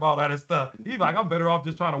just thinking about all that stuff. You're like, I'm better off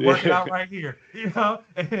just trying to work it out right here,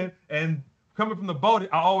 And coming from the boat,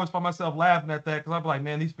 I always find myself laughing at that because I'm like,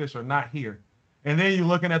 man, these fish are not here. And then you're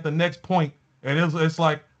looking at the next point, and it's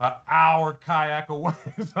like an hour kayak away.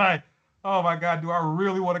 It's like, oh my God, do I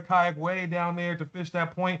really want to kayak way down there to fish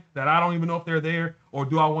that point that I don't even know if they're there? Or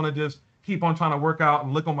do I want to just keep on trying to work out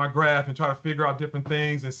and look on my graph and try to figure out different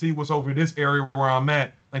things and see what's over this area where I'm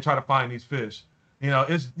at and try to find these fish?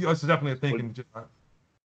 It's definitely a thinking.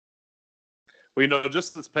 Well,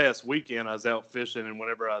 just this past weekend, I was out fishing, and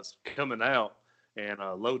whenever I was coming out and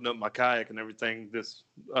loading up my kayak and everything, this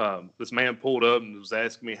man pulled up and was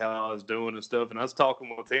asking me how I was doing and stuff, and I was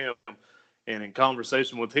talking with him. And in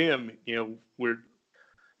conversation with him,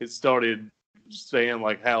 it started saying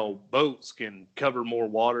like how boats can cover more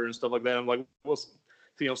water and stuff like that. I'm like, well,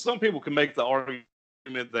 some people can make the argument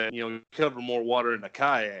that you cover more water in a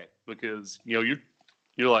kayak because you're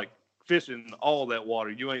like fishing all that water.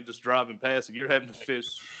 You ain't just driving past it. You're having to fish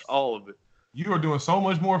all of it. You are doing so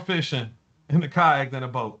much more fishing in the kayak than a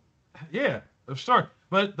boat. Yeah, for sure.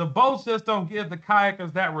 But the boats just don't give the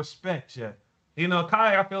kayakers that respect yet.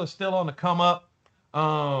 Kayak, I feel, is still on the come up.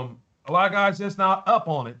 A lot of guys just not up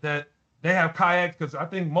on it, that they have kayaks, because I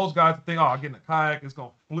think most guys think, oh, getting a kayak is going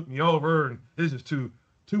to flip me over, and this is too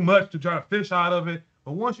much to try to fish out of it.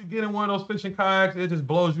 But once you get in one of those fishing kayaks, it just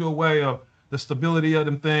blows you away of the stability of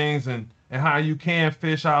them things and how you can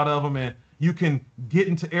fish out of them, and you can get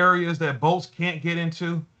into areas that boats can't get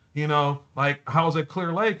into. Like I was at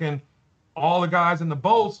Clear Lake, and all the guys in the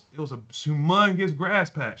boats, it was a humongous grass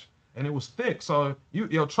patch. And it was thick, so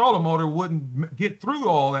your trolling motor wouldn't get through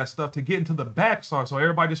all that stuff to get into the back, so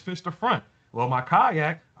everybody just fished the front. Well, my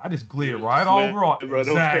kayak, I just glid right over all,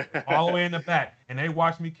 exactly, all the way in the back, and they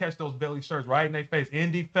watched me catch those belly shirts right in their face,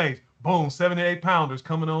 in deep face, boom, 7 to 8 pounders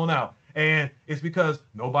coming on out. And it's because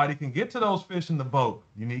nobody can get to those fish in the boat.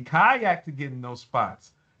 You need kayak to get in those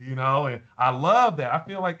spots, and I love that. I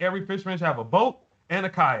feel like every fisherman should have a boat and a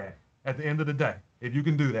kayak at the end of the day, if you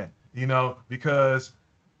can do that, because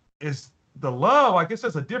it's the love. Like, it's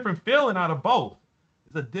just a different feeling out of both.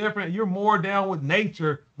 You're more down with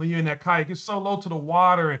nature when you're in that kayak. It's so low to the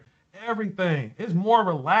water and everything. It's more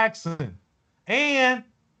relaxing. And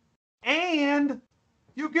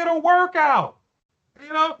you get a workout.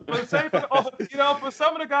 For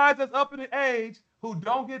some of the guys that's up in the age who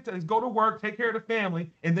don't get to go to work, take care of the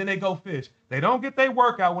family, and then they go fish. They don't get their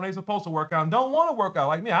workout when they're supposed to work out and don't want to work out.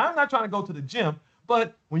 Like me, I'm not trying to go to the gym.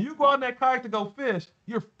 But when you go out in that kayak to go fish,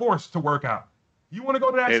 you're forced to work out. You want to go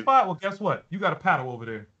to that spot? Well, guess what? You got a paddle over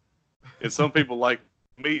there. And some people like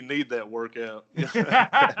me need that workout.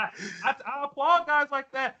 I applaud guys like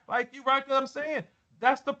that. Like you, right there, I'm saying.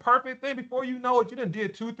 That's the perfect thing. Before you know it, you done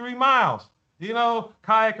did 2-3 miles,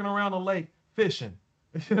 kayaking around the lake, fishing.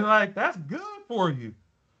 Like, that's good for you.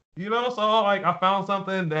 So like I found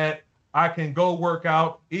something that I can go work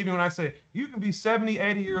out. Even when I say you can be 70,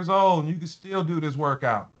 80 years old and you can still do this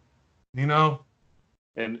workout, And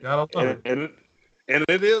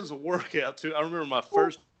it is a workout too. I remember my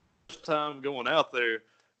first time going out there,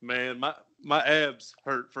 man, my abs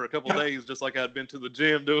hurt for a couple of days, just like I'd been to the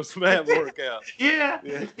gym doing some ab workout. Yeah,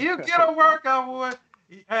 you get a workout, boy.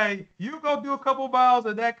 Hey, you go do a couple miles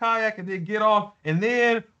in that kayak and then get off and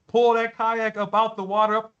then pull that kayak up out the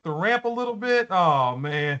water, up the ramp a little bit. Oh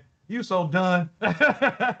man. You so done.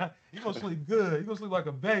 You gonna sleep good. You gonna sleep like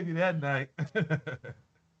a baby that night.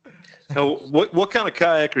 So what kind of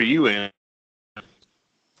kayak are you in?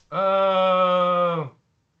 Gosh,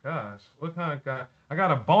 what kind of kayak? I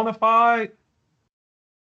got a bona fide.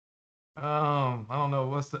 I don't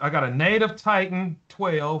know I got a native Titan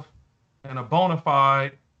 12 and a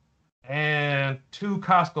Bonafide and 2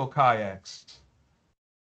 Costco kayaks.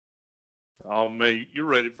 Oh man, you're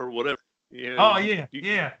ready for whatever. Oh yeah,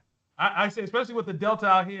 yeah. I say especially with the Delta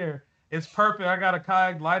out here, it's perfect. I got a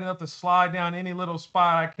kayak light enough to slide down any little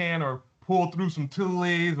spot I can, or pull through some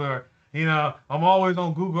tules, or I'm always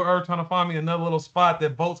on Google Earth trying to find me another little spot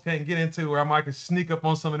that boats can't get into, where I might sneak up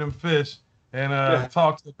on some of them fish and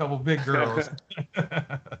talk to a couple big girls.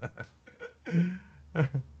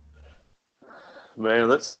 Man,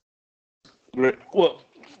 that's great. Well,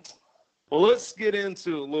 let's get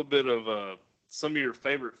into a little bit of some of your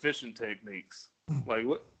favorite fishing techniques. Like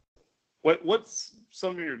what's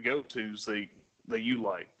some of your go-tos that you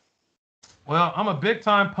like? Well, I'm a big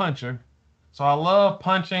time puncher, so I love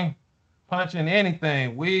punching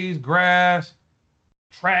anything, weeds, grass,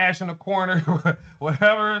 trash in the corner,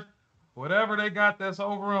 whatever they got that's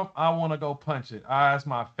over them. I want to go punch it. That's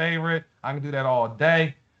my favorite. I can do that all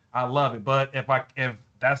day. I love it. But if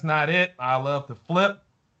that's not it, I love to flip.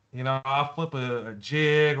 I'll flip a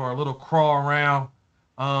jig or a little crawl around.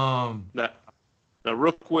 Now,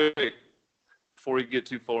 real quick, before you get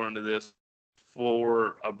too far into this,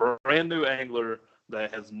 for a brand new angler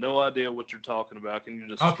that has no idea what you're talking about, can you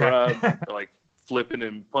describe like flipping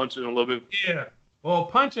and punching a little bit? Yeah. Well,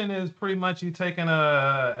 punching is pretty much you taking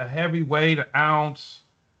a heavy weight, an ounce,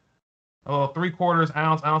 3/4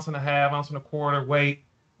 ounce, ounce and a half, ounce and a quarter weight,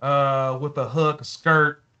 with a hook, a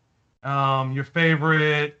skirt, your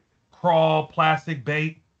favorite crawl plastic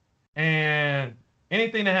bait, and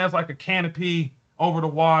anything that has like a canopy over the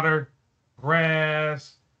water,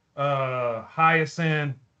 grass,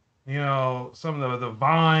 hyacinth, some of the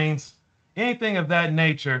vines, anything of that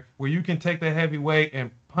nature where you can take the heavy weight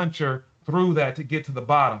and puncture through that to get to the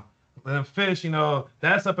bottom. Then fish,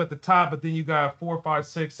 that's up at the top, but then you got 4, 5,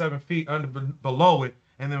 6, 7 feet below it.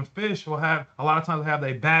 And then fish will have a lot of times have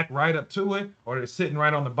their back right up to it, or they're sitting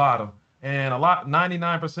right on the bottom. And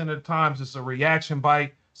 99% of the times it's a reaction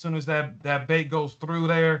bite. As soon as that bait goes through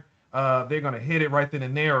there, they're gonna hit it right then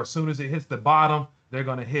and there. Or as soon as it hits the bottom, they're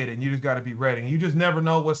gonna hit it. And you just gotta be ready. And you just never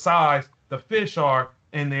know what size the fish are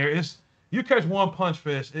in there. You catch one punch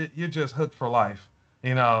fish, you're just hooked for life.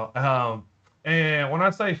 And when I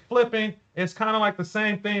say flipping, it's kind of like the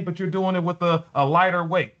same thing, but you're doing it with a lighter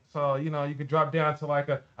weight. So, you could drop down to like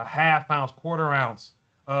a half ounce, 1/4 ounce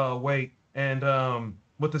weight, and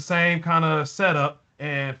with the same kind of setup,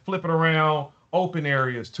 and flip it around open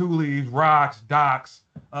areas, tules, rocks, docks,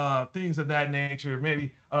 things of that nature,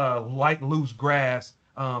 maybe light, loose grass,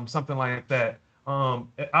 something like that.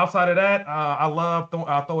 Outside of that, I'll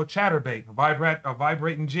throw a chatterbait, a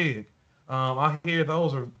vibrating jig. I hear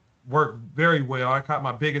those work very well. I caught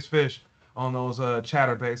my biggest fish on those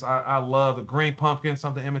chatterbaits. I love the green pumpkin,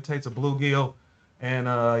 something imitates a bluegill, and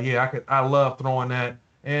I love throwing that.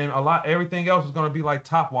 And everything else is going to be like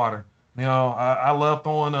top water. I love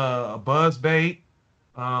throwing a buzz bait,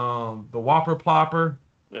 the whopper plopper.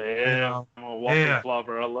 Yeah, I'm a whopper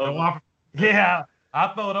plopper. I love it. Yeah, I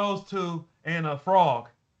throw those two and a frog.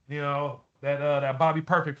 That Bobby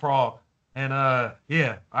Perfect frog. And I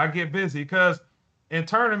get busy because in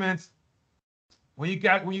tournaments, when you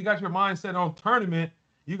got your mindset on tournament,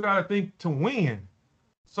 you got to think to win.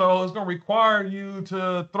 So it's gonna require you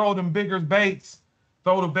to throw them bigger baits,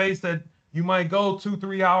 throw the baits that you might go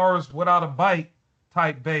 2-3 hours without a bite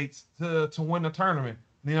type baits to win the tournament.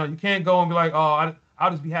 You can't go and be like, oh,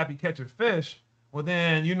 I'll just be happy catching fish. Well,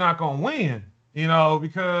 then you're not gonna win,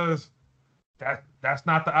 because that's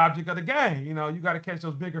not the object of the game. You got to catch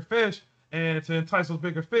those bigger fish, and to entice those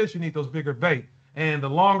bigger fish, you need those bigger bait. And the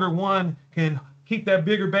longer one can keep that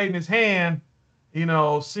bigger bait in his hand,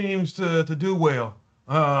 seems to do well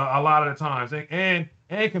a lot of the times, and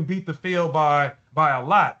can beat the field by a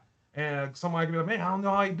lot. And somebody can be like, man, I don't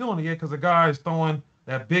know how you're doing it yet, because the guy is throwing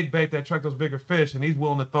that big bait that attracts those bigger fish, and he's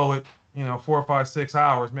willing to throw it, 4, 5, 6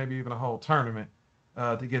 hours, maybe even a whole tournament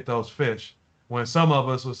to get those fish. When some of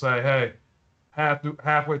us would say, hey,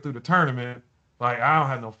 halfway through the tournament, like, I don't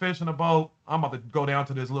have no fish in the boat. I'm about to go down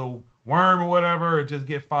to this little worm or whatever and just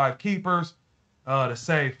get 5 keepers to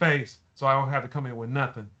save face, so I don't have to come in with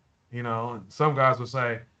nothing. And some guys will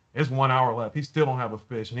say, it's 1 hour left. He still don't have a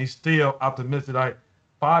fish, and he's still optimistic, like,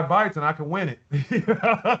 5 bites and I can win it.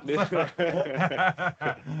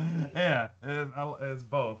 Yeah, it's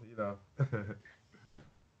both,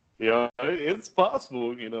 Yeah, it's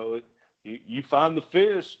possible, You find the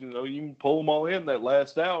fish, you can pull them all in that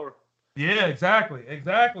last hour. Yeah, exactly.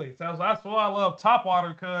 So that's why I love topwater,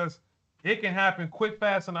 because it can happen quick,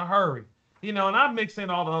 fast, in a hurry. And I mix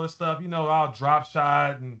in all the other stuff. I'll drop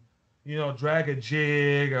shot and drag a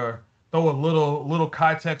jig, or throw a little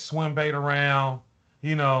Kitech swim bait around,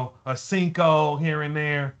 a Cinco here and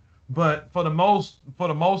there. But for the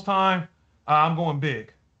most time, I'm going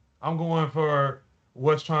big. I'm going for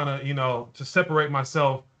what's trying to separate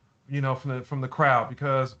myself, from the crowd,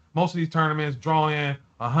 because most of these tournaments draw in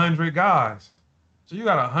 100 guys. So you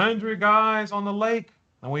got 100 guys on the lake,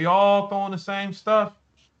 and we all throwing the same stuff.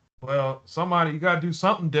 Well, you got to do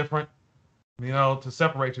something different, to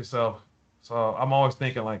separate yourself. So I'm always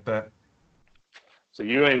thinking like that. So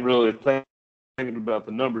you ain't really thinking about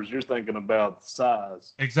the numbers. You're thinking about the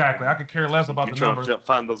size. Exactly. I could care less about the numbers. You're trying to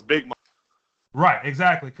find those big ones. Right,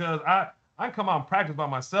 exactly. Because I come out and practice by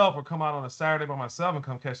myself, or come out on a Saturday by myself and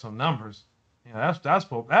come catch some numbers. That's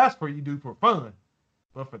for you do for fun.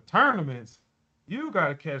 But for tournaments, you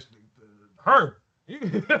gotta catch the hurt. You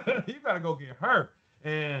gotta go get hurt,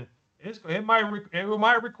 and it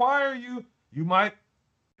might require you. It might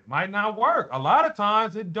not work. A lot of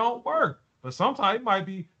times it don't work, but sometimes it might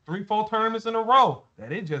be 3-4 tournaments in a row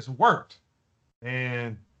that it just worked.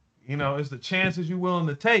 And it's the chances you're willing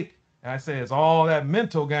to take. And I say it's all that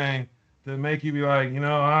mental game to make you be like,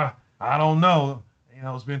 I don't know.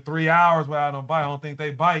 It's been 3 hours without no bite. I don't think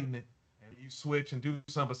they biting it. And you switch and do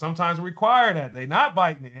something. But sometimes it require that. They not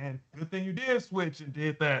biting it. And good thing you did switch and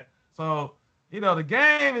did that. So, the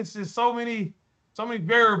game, it's just so many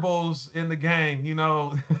variables in the game,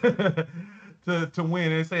 to win.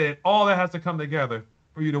 They say all that has to come together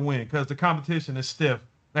for you to win, because the competition is stiff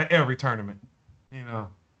at every tournament,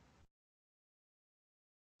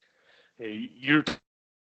 Hey, you're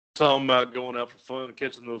talking about going out for fun and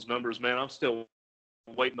catching those numbers, man. I'm still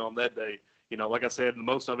waiting on that day. Like I said, the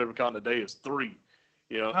most I've ever caught in a day is 3.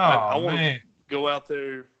 I want to go out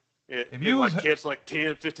there and catch like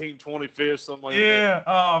 10, 15, 20 fish, something like that. Yeah.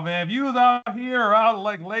 Oh, man. If you was out here or out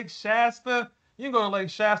like Lake Shasta, you can go to Lake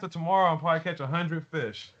Shasta tomorrow and probably catch 100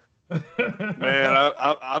 fish. Man,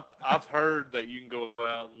 I've heard that you can go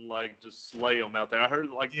out and just slay them out there. I heard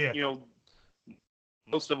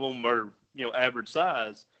most of them are average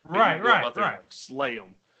size. Right. Slay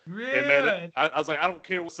them. Yeah. And man, I was like, I don't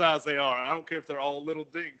care what size they are. I don't care if they're all little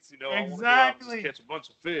dinks. Exactly. I want to go out and just catch a bunch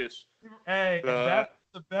of fish. Hey, that's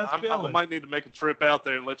the best feeling. I might need to make a trip out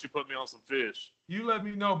there and let you put me on some fish. You let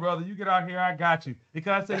me know, brother. You get out here, I got you.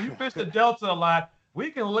 Because I said you fish the Delta a lot. We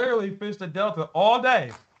can literally fish the Delta all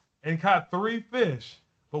day and caught 3 fish.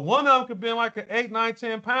 But one of them could be like an 8, 9,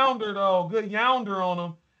 10 pounder though, good younder on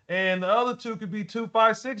them. And the other 2 could be 2,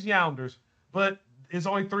 5, 6 younders. But it's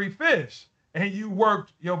only 3 fish. And you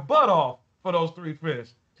worked your butt off for those 3 fish.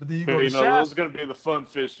 But then you go to Shasta. Those are going to be the fun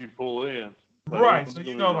fish you pull in. Right. So,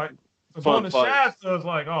 going to Shasta is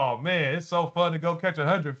like, oh, man, it's so fun to go catch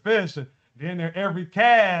 100 fish. And then every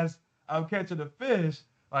cast, I'm catching a fish.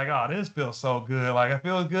 Like, oh, this feels so good. Like, it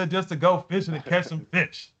feels good just to go fishing and catch some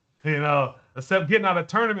fish. Except getting out of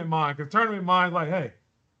tournament mind. Because tournament mind is like, hey,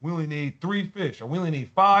 we only need 3 fish, or we only need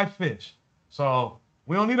 5 fish. So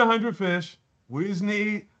we don't need 100 fish. We just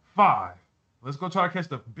need 5. Let's go try to catch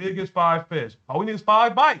the biggest 5 fish. All we need is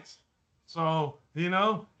 5 bites. So, and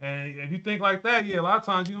if you think like that, a lot of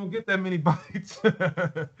times you don't get that many bites,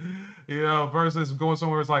 versus going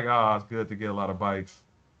somewhere it's like, it's good to get a lot of bites.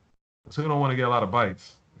 So we don't want to get a lot of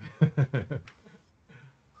bites.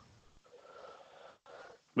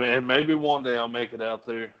 Man, maybe one day I'll make it out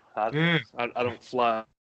there. I don't fly,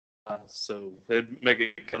 so it'd make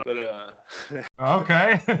it kind of.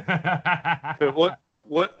 Okay.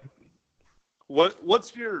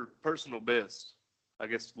 What's your personal best? I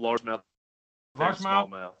guess largemouth.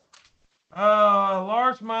 Largemouth.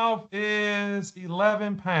 Largemouth is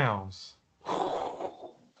 11 pounds.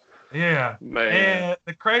 Yeah. Man. And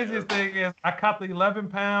the craziest thing is I caught the 11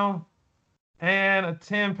 pound and a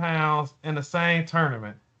 10 pounds in the same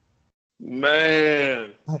tournament.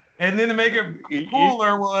 Man. And then to make it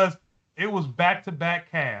cooler it was back-to-back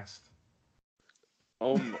cast.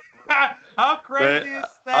 Oh my. How crazy is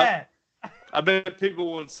that? I bet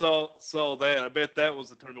people when saw that, I bet that was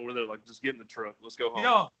the tournament where they're like, just get in the truck, let's go home.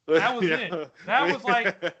 Yo, that was it. That was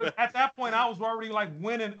like, at that point, I was already like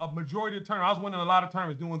winning a majority of the tournament. I was winning a lot of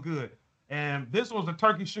tournaments, doing good. And this was the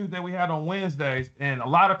turkey shoot that we had on Wednesdays. And a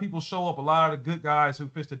lot of people show up. A lot of the good guys who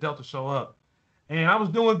fish the Delta show up. And I was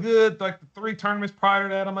doing good, like the 3 tournaments prior to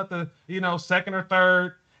that. I'm at the, 2nd or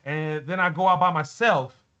 3rd. And then I go out by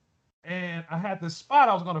myself. And I had this spot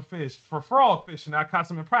I was going to fish for frog fishing. I caught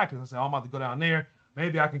some in practice. I said, I'm about to go down there.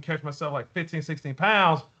 Maybe I can catch myself like 15, 16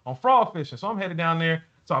 pounds on frog fishing. So I'm headed down there.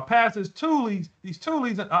 So I passed these tules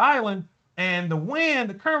at the island, and the wind,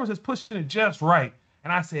 the current was just pushing it just right.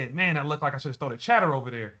 And I said, man, that looked like I should have thrown a chatter over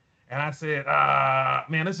there. And I said,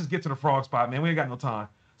 man, let's just get to the frog spot, man. We ain't got no time.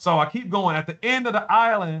 So I keep going. At the end of the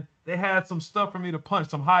island, they had some stuff for me to punch,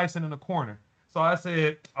 some hyacinth in the corner. So I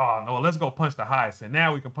said, "Oh no, let's go punch the hyacinth.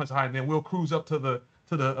 Now we can punch the hyacinth. Then we'll cruise up to the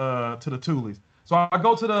Tulies." So I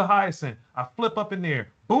go to the hyacinth. I flip up in there.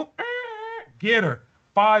 Boom, get her.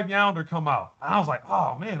 5 younder come out. I was like,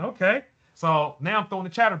 "Oh man, okay." So now I'm throwing the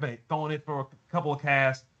chatterbait, throwing it for a couple of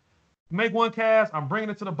casts. Make one cast. I'm bringing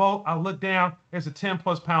it to the boat. I look down. There's a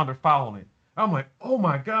 10+ pounder following it. I'm like, "Oh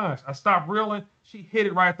my gosh!" I stopped reeling. She hit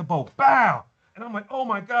it right at the boat. Bow. And I'm like, "Oh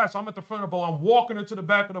my gosh." So I'm at the front of the boat. I'm walking her to the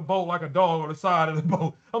back of the boat like a dog on the side of the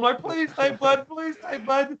boat. I'm like, "Please stay, bud. Please stay,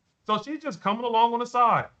 bud." So she's just coming along on the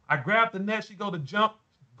side. I grab the net. She go to jump,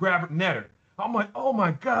 grab her, net her. I'm like, "Oh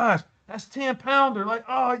my gosh, that's 10 pounder." Like,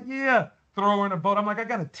 "Oh yeah." Throw her in the boat. I'm like, "I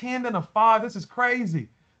got a 10 and a 5. This is crazy."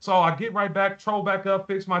 So I get right back, troll back up,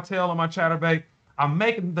 fix my tail on my chatterbait. I'm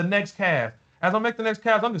making the next cast. As I make the next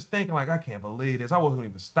cast, I'm just thinking like, I can't believe this. I wasn't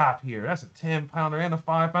even stop here. That's a 10 pounder and a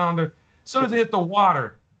 5 pounder. As soon as it hit the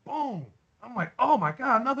water, boom. I'm like, "Oh my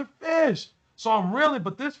God, another fish." So I'm reeling,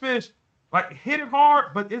 but this fish like hit it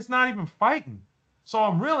hard, but it's not even fighting. So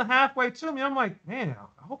I'm reeling halfway to me. I'm like, "Man,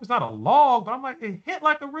 I hope it's not a log." But I'm like, it hit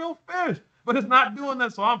like a real fish, but it's not doing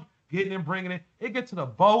that. So I'm getting and bringing it. It gets to the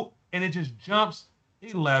boat and it just jumps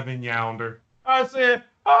 11 younder. I said,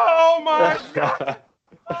 "Oh my God."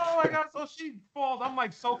 Oh my God. So she falls. I'm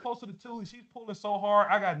like so close to the Thule. She's pulling so hard.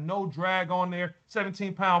 I got no drag on there.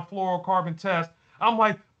 17-pound fluorocarbon test. I'm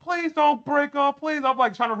like, "Please don't break off. Please." I'm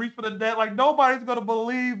like trying to reach for the net. Like nobody's going to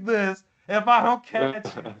believe this if I don't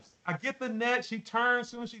catch it. I get the net. She turns.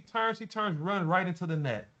 As soon as she turns, running right into the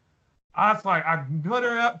net. I was like, I put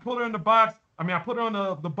her up, put her in the box. I put her on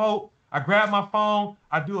the boat. I grab my phone.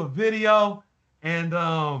 I do a video. And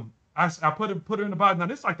I put her in the box. Now,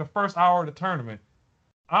 this is like the first hour of the tournament.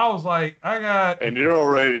 I was like, and you're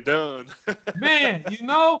already done. Man,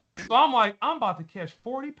 so I'm like, I'm about to catch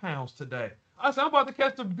 40 pounds today. I said, I'm about to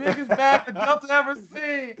catch the biggest bass the Delta's ever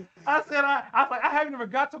seen. I said, I was like, I haven't even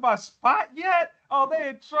got to my spot yet. Oh, they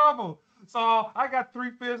in trouble. So I got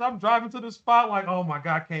 3 fish. I'm driving to the spot like, oh my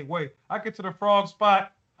God, I can't wait. I get to the frog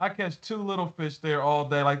spot. I catch 2 little fish there all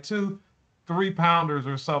day, like 2 3-pounders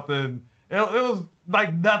or something. It was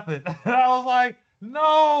like nothing. I was like,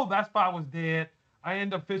 no, that spot was dead. I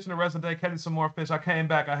ended up fishing the rest of the day, catching some more fish. I came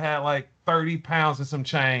back, I had like 30 pounds and some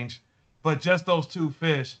change, but just those 2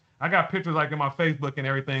 fish. I got pictures like in my Facebook and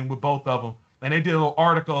everything with both of them. And they did a little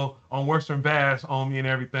article on Western Bass on me and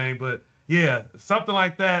everything. But yeah, something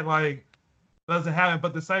like that like doesn't happen. But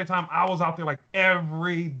at the same time, I was out there like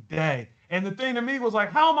every day. And the thing to me was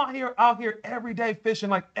like, how am I out here every day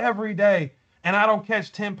fishing like every day? And I don't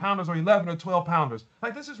catch 10 pounders or 11 or 12 pounders.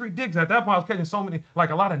 Like, this is ridiculous. At that point, I was catching so many,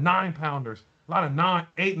 like a lot of 9 pounders, a lot of 9,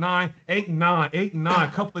 8, 9, 8 and 9, 8 and 9,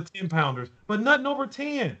 a couple of 10 pounders, but nothing over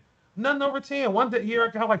 10. Nothing over 10. One year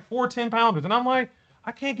I got like 4 10 pounders. And I'm like,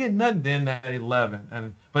 I can't get nothing then at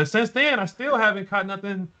 11. But since then, I still haven't caught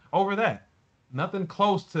nothing over that. Nothing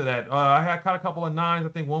close to that. I had caught a couple of 9s, I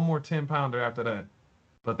think one more 10 pounder after that.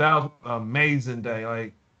 But that was an amazing day.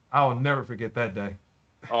 Like, I will never forget that day.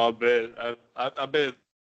 Oh, I bet. I bet,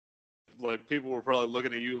 like, people were probably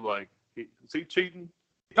looking at you like, is he cheating?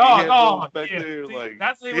 Yeah. There, See, like,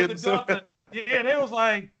 that's it with the Delta. Yeah, they was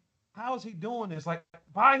like, how is he doing this? Like,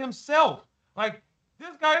 by himself. Like,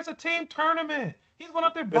 this guy, it's a team tournament. He's going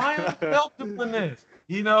out there by himself doing this.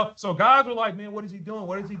 So guys were like, man, what is he doing?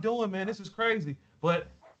 What is he doing, man? This is crazy. But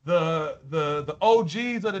the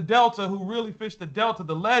OGs of the Delta who really fish the Delta,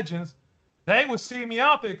 the legends, they would see me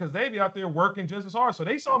out there because they be out there working just as hard. So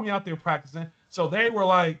they saw me out there practicing. So they were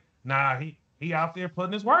like, nah, he out there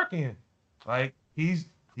putting his work in. Like, he's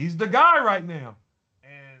the guy right now.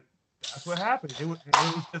 And that's what happened.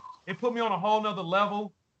 It put me on a whole nother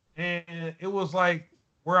level. And it was like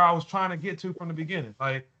where I was trying to get to from the beginning.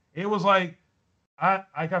 Like, it was like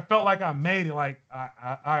I felt like I made it, like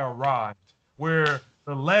I arrived. Where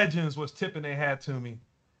the legends was tipping their hat to me.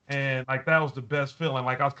 And like that was the best feeling.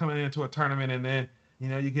 Like I was coming into a tournament and then,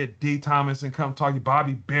 you get D. Thomas and come talk to you,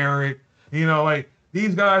 Bobby Barrett, like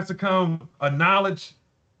these guys to come acknowledge,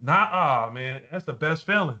 man, that's the best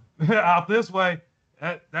feeling. Out this way,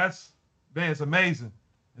 that's man, it's amazing.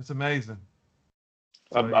 It's amazing.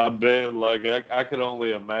 So, I bet, like, I could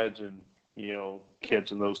only imagine,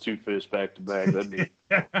 catching those 2 fish back to back. That'd be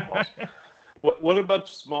awesome. What about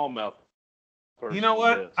smallmouth? You know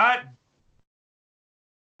what? I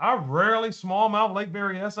rarely smallmouth. Lake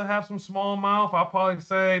Berryessa have some smallmouth. I'll probably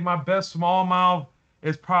say my best smallmouth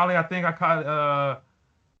is probably, I think I caught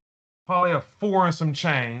probably a 4 and some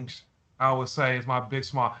change, I would say is my big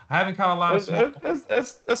small. I haven't caught a lot of small.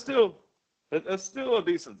 That's still a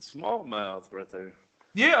decent smallmouth right there.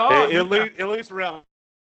 Yeah. At least around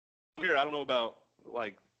here. I don't know about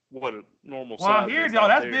like what a normal Well, size here, is yo, out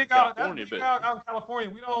that's there in big out. That's California. big But out in California.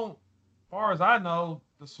 We don't, as far as I know,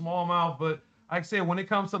 the smallmouth. But like I said, when it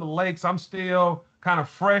comes to the lakes, I'm still kind of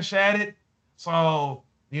fresh at it. So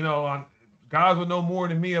guys would know more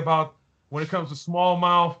than me about when it comes to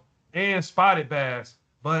smallmouth and spotted bass.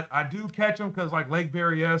 But I do catch them because like Lake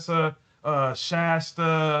Berryessa,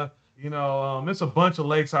 Shasta, it's a bunch of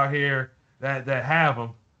lakes out here that have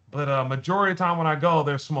them. But majority of the time when I go,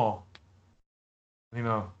 they're small. I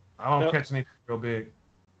don't Yep. catch anything real big.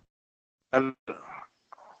 I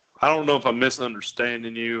don't know if I'm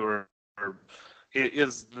misunderstanding you or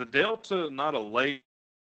is the Delta not a lake?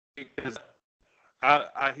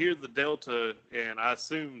 I hear the Delta and I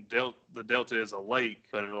assume the Delta is a lake,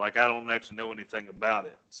 but like I don't actually know anything about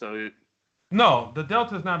it. So No, the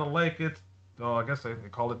Delta is not a lake. I guess they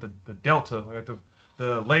call it the Delta. Like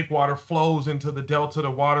the lake water flows into the Delta.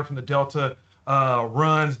 The water from the Delta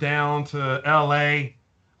runs down to LA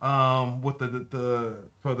with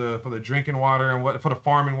for the drinking water and for the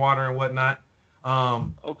farming water and whatnot.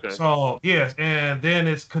 okay. So yes, and then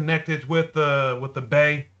it's connected with the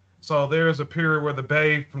bay. So there's a period where the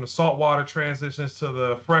bay from the salt water transitions to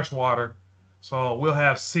the fresh water. So we'll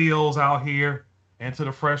have seals out here into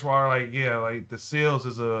the fresh water. Like the seals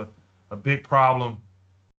is a big problem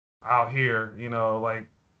out here. Like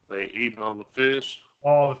They eating on the fish.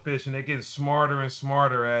 all the fish, and they're getting smarter and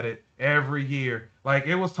smarter at it every year. Like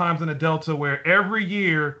it was times in the Delta where every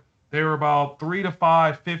year there were about 3 to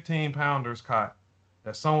 5 15-pounders caught.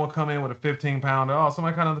 That someone would come in with a 15-pounder. Oh,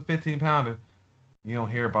 somebody caught another 15-pounder. You don't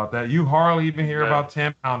hear about that. You hardly even hear about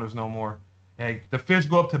 10-pounders no more. Hey, the fish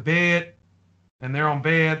go up to bed, and they're on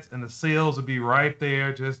beds, and the seals will be right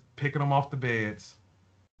there just picking them off the beds.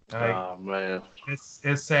 Like, Oh man,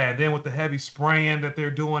 it's sad. Then with the heavy spraying that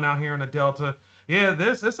they're doing out here in the Delta, yeah,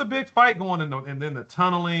 it's a big fight going and then the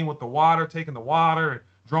tunneling with the water, taking the water and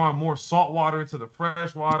drawing more salt water into the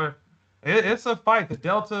fresh water. It's a fight. The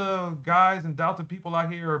Delta guys and Delta people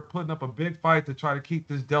out here are putting up a big fight to try to keep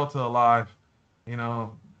this Delta alive.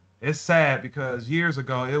 It's sad because years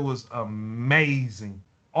ago it was amazing.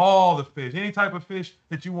 All the fish, any type of fish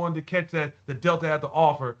that you wanted to catch that the Delta had to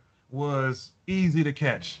offer was easy to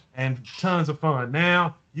catch and tons of fun.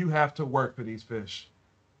 Now you have to work for these fish.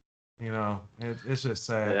 It's just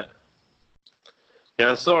sad. yeah.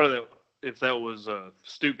 Yeah, sorry that if that was a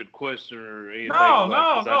stupid question or anything. No,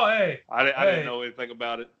 like, no, no. Hey, I didn't know anything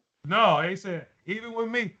about it. No, he said, even with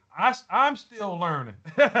me, I'm still learning,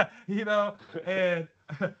 and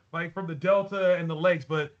like from the Delta and the lakes,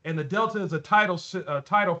 and the Delta is a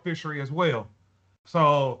tidal fishery as well.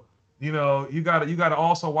 So, you gotta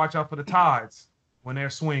also watch out for the tides when they're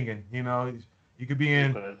swinging. You could be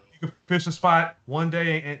in, Okay. you could fish a spot one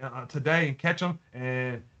day and today and catch them,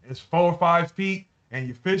 and it's 4 or 5 feet, and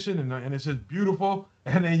you're fishing, and it's just beautiful.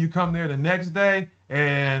 And then you come there the next day,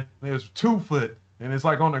 and there's 2 foot. And it's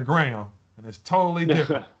like on the ground, and it's totally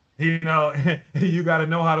different. You got to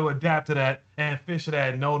know how to adapt to that and fish it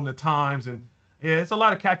at knowing the times, and yeah, it's a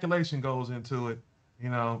lot of calculation goes into it,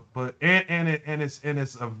 But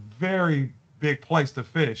it's a very big place to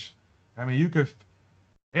fish. I mean,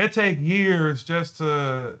 it take years just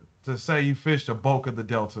to say you fished a bulk of the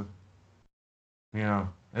Delta.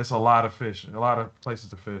 It's a lot of fish, a lot of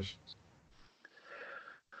places to fish.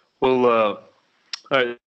 Well, all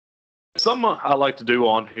right. Something I like to do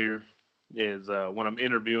on here is when I'm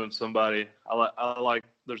interviewing somebody, I like.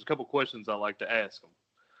 There's a couple questions I like to ask them.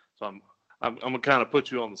 So I'm gonna kind of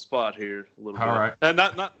put you on the spot here a little bit. All right. And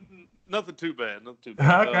not nothing too bad. Nothing too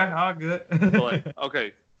bad. Okay, all good.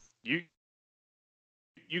 Okay, you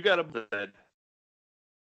got a that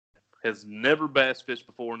has never bass fished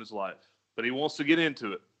before in his life, but he wants to get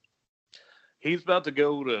into it. He's about to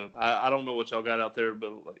go to, I don't know what y'all got out there,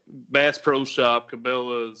 but like Bass Pro Shop,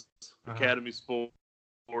 Cabela's, Academy Sports,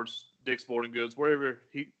 Dick's Sporting Goods, wherever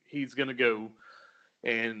he's going to go,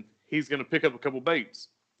 and he's going to pick up a couple baits.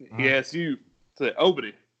 He asks you, say,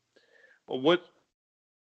 Obedie, well,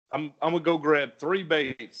 I'm going to go grab 3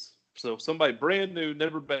 baits. So somebody brand new,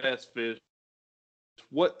 never bass fished,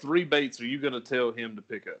 what 3 baits are you going to tell him to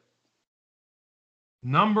pick up?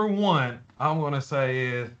 Number 1, I'm going to say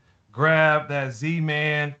is, grab that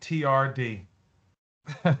Z-Man TRD.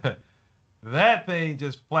 That thing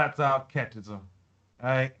just flats out catches them. All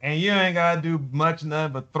right? And you ain't got to do much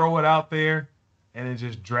nothing but throw it out there and then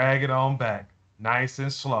just drag it on back nice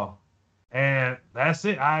and slow. And that's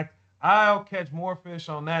it. I'll catch more fish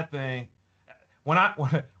on that thing. When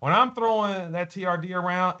I'm throwing that TRD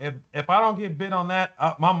around, if I don't get bit on that,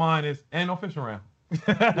 my mind is ain't no fish around.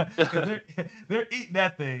 they're eating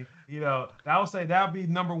that thing. I would say that would be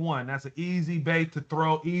number 1. That's an easy bait to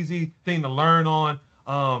throw, easy thing to learn on.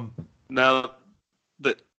 Now,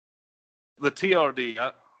 the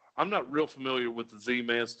TRD, I'm not real familiar with the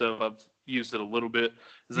Z-Man stuff. I've used it a little bit.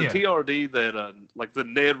 Is the TRD that like the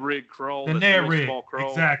Ned rig crawl? The that's Ned real rig, small crawl?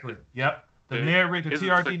 exactly. Yep, the Ned rig, the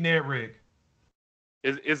TRD Ned rig.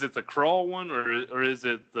 Is it the crawl one, or is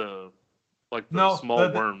it the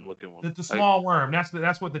small worm looking one? The small worm.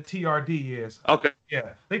 That's what the TRD is. Okay. Yeah,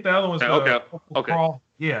 I think the other one's okay. crawl.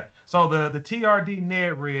 Yeah. So the TRD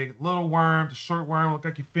Ned rig, little worm, the short worm, look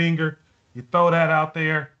like your finger. You throw that out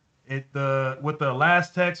there. With the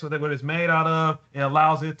elastex, what it's made out of, it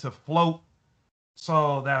allows it to float.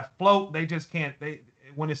 So that float, they just can't.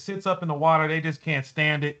 When it sits up in the water, they just can't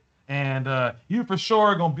stand it. And you for sure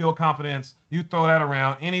are gonna build confidence. You throw that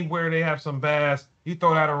around anywhere they have some bass. You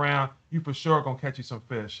throw that around, you for sure are gonna catch you some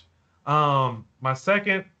fish. My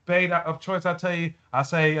second bait of choice, I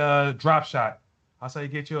say drop shot. I say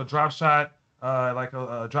get you a drop shot, like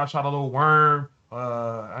a drop shot, a little worm.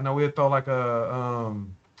 I know we'd throw like a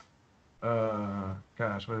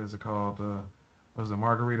gosh, what is it called? What is it?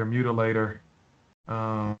 Margarita mutilator.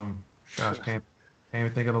 Gosh, can't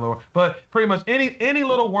even think of the little. But pretty much any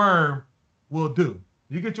little worm will do.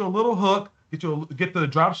 You get you a little hook, get the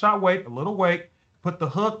drop shot weight, a little weight. Put the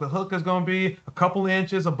hook. The hook is going to be a couple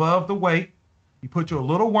inches above the weight. You put your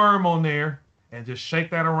little worm on there and just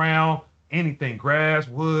shake that around. Anything, grass,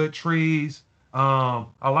 wood, trees. A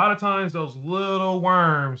lot of times those little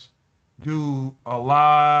worms do a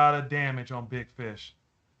lot of damage on big fish.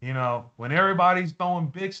 You know, when everybody's throwing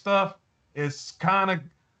big stuff, it's kind of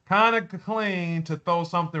clean to throw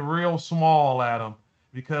something real small at them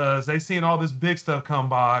because they seen all this big stuff come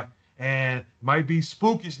by and might be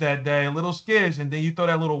spookish that day, a little skittish, and then you throw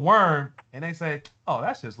that little worm and they say, oh,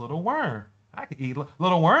 that's just little worm. I can eat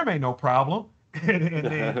little worm, ain't no problem. and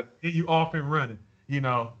then you off and running, you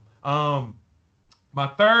know. My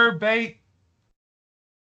third bait,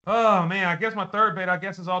 oh man, I guess my third bait,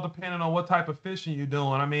 is all depending on what type of fishing you're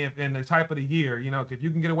doing. I mean, and the type of the year, you know, if you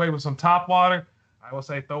can get away with some top water, I would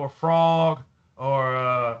say throw a frog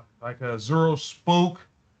or like a zero spook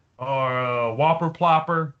or a whopper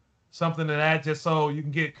plopper, something of that, just so you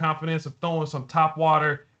can get confidence of throwing some top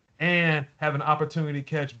water and have an opportunity to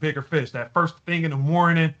catch bigger fish. That first thing in the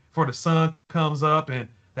morning before the sun comes up and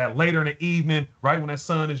that later in the evening, right when that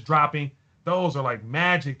sun is dropping, those are like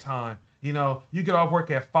magic time. You know, you get off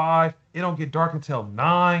work at 5, it don't get dark until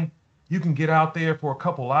 9. You can get out there for a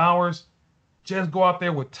couple hours. Just go out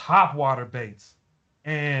there with top water baits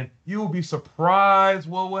and you will be surprised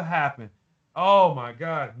what will happen. Oh my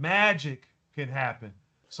God, magic can happen.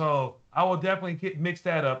 So I will definitely mix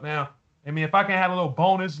that up. Now, I mean, if I can have a little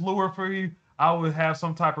bonus lure for you, I would have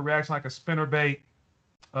some type of reaction like a spinner bait,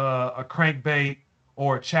 a crankbait,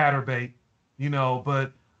 or a chatterbait, you know,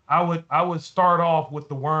 but I would start off with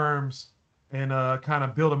the worms and kind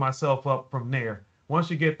of building myself up from there. Once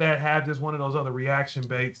you get that, have just one of those other reaction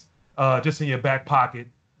baits just in your back pocket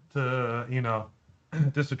to, you know,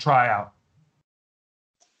 just to try out.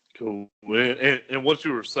 Cool. And what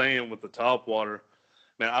you were saying with the top water,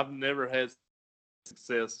 man, I've never had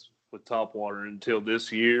success with top water until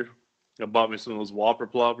this year. I bought me some of those whopper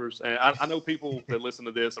ploppers. And I know people that listen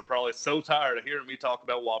to this are probably so tired of hearing me talk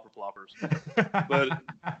about whopper ploppers.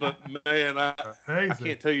 but man, I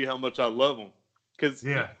can't tell you how much I love them. Because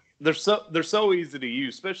they're so easy to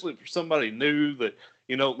use, especially for somebody new that,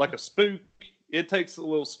 you know, like a spook. It takes a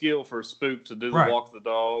little skill for a spook to do the walk the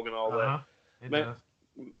dog and all that.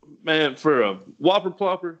 Man, for a whopper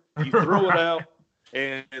plopper, you throw it out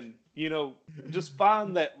and, you know, just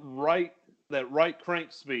find that right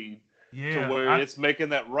crank speed to where it's making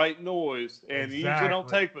that right noise. And you usually don't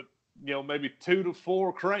take but, you know, maybe 2 to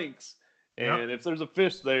 4 cranks. And if there's a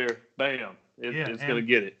fish there, bam, it's going to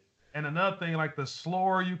get it. And another thing, like the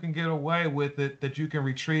slower you can get away with it, that you can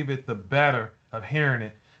retrieve it, the better of hearing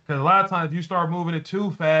it. Because a lot of times if you start moving it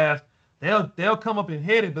too fast, they'll come up and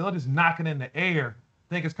hit it, but they'll just knock it in the air.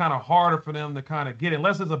 I think it's kind of harder for them to kind of get it.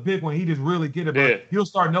 Unless it's a big one, he just really get it. But you'll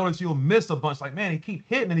start noticing you'll miss a bunch. Like, man, he keep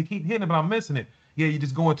hitting it, but I'm missing it. Yeah, you're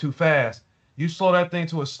just going too fast. You slow that thing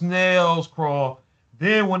to a snail's crawl.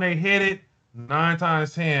 Then when they hit it, 9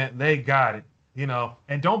 times 10, they got it. You know,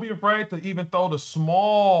 and don't be afraid to even throw the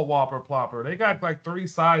small whopper plopper. They got like 3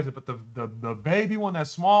 sizes, but the baby one, that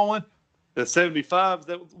small one. The 75, is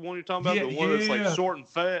that the one you're talking about? The one that's like short and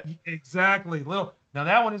fat? Exactly. Little. Now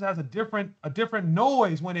that one has a different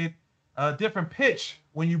noise when it, different pitch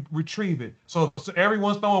when you retrieve it. So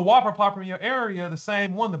everyone's throwing whopper plopper in your area, the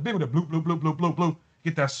same one, the big one, the bloop, bloop, bloop, bloop, bloop, bloop.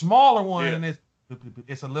 Get that smaller one and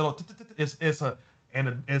it's a little, it's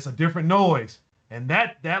a different noise. And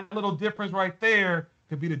that little difference right there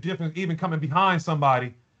could be the difference even coming behind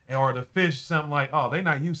somebody or the fish something like, oh, they're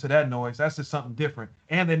not used to that noise. That's just something different.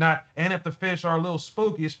 And they're not. And if the fish are a little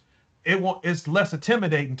spookish, it's less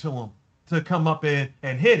intimidating to them to come up and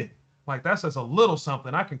hit it. Like that's just a little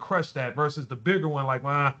something. I can crush that versus the bigger one. Like,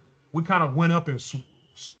 we kind of went up and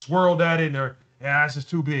swirled at it, and that's just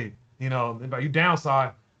too big. You know, but you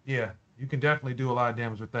downside, yeah, you can definitely do a lot of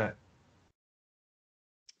damage with that.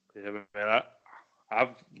 Yeah, man,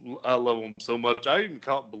 I love them so much. I even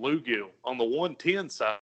caught bluegill on the 110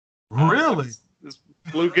 side. Really? This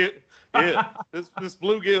bluegill, yeah, this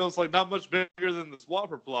bluegill is like not much bigger than this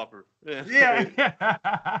whopper flopper. Yeah.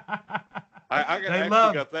 I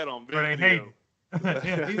got that on video. Or they hate it.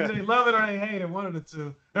 Yeah, either they love it or they hate it. One of the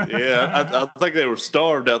two. Yeah, I think they were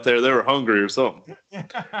starved out there. They were hungry or something.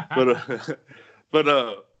 But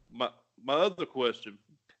my other question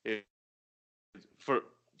is for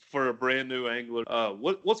a brand new angler,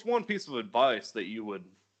 what's one piece of advice that you would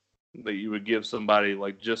give somebody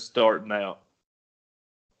like just starting out?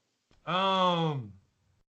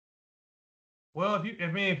 Well,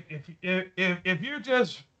 if you're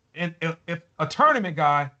just if a tournament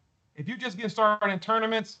guy, if you just get started in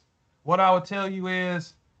tournaments, what I would tell you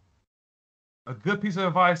is a good piece of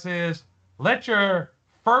advice is let your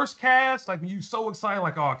first cast, like when you're so excited,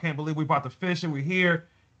 like, oh, I can't believe we about to fish and we're here.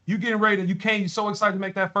 You getting ready you're so excited to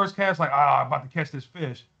make that first cast, like, I'm about to catch this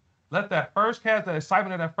fish. Let that first cast, that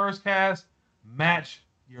excitement of that first cast, match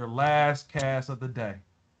your last cast of the day.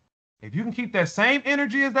 If you can keep that same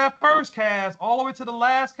energy as that first cast all the way to the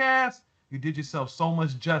last cast, you did yourself so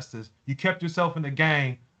much justice. You kept yourself in the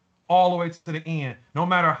game all the way to the end. No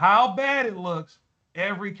matter how bad it looks,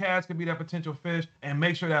 every cast can be that potential fish, and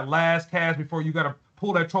make sure that last cast before you got to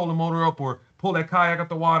pull that trolling motor up or pull that kayak up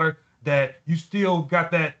the water, that you still got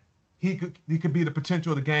that he could be the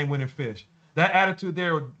potential of the game winning fish. That attitude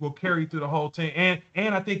there will carry you through the whole thing.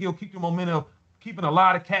 And I think it'll keep your momentum, keeping a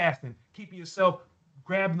lot of casting, keeping yourself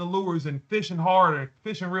grabbing the lures and fishing harder,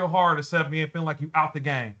 fishing real hard instead of being feeling like you out the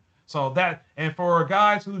game. So that, and for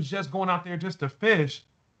guys who's just going out there just to fish,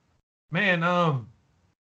 man,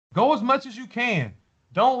 go as much as you can.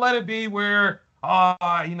 Don't let it be where,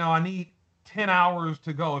 I need 10 hours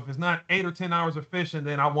to go. If it's not 8 or 10 hours of fishing,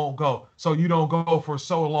 then I won't go. So you don't go for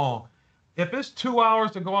so long. If it's 2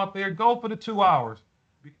 hours to go out there, go for the 2 hours.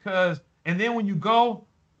 And then when you go,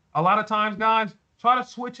 a lot of times, guys, try to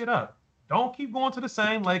switch it up. Don't keep going to the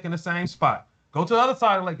same lake in the same spot. Go to the other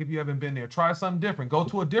side of the lake if you haven't been there. Try something different. Go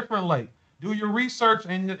to a different lake. Do your research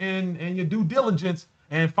and your due diligence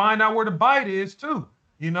and find out where the bite is too.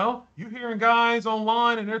 You know, you hearing guys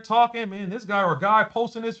online and they're talking, man, this guy or guy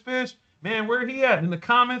posting this fish, man, where he at? In the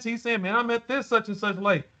comments, he's saying, man, I'm at this such and such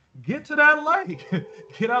lake. Get to that lake.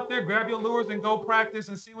 Get out there, grab your lures and go practice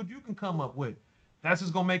and see what you can come up with. That's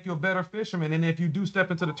just going to make you a better fisherman. And if you do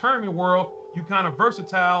step into the tournament world, you kind of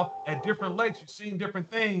versatile at different lakes. You've seen different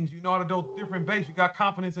things. You know how to do different baits. You got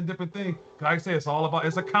confidence in different things. Like I said, it's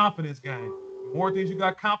a confidence game. The more things you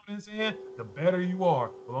got confidence in, the better you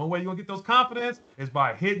are. The only way you're going to get those confidence is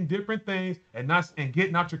by hitting different things and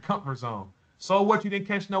getting out your comfort zone. So what, you didn't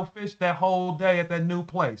catch no fish that whole day at that new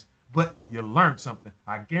place, but you learned something.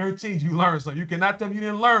 I guarantee you learned something. You cannot tell me you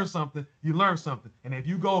didn't learn something. You learned something. And if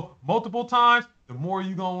you go multiple times, the more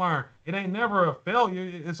you're going to learn. It ain't never a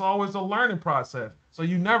failure. It's always a learning process. So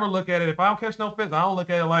you never look at it. If I don't catch no fish, I don't look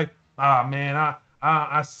at it like, man,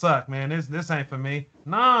 I suck, man. This ain't for me.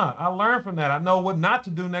 Nah, I learned from that. I know what not to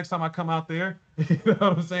do next time I come out there. You know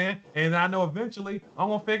what I'm saying? And I know eventually I'm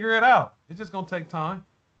going to figure it out. It's just going to take time.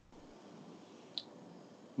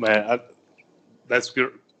 Man, that's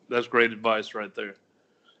good. That's great advice right there.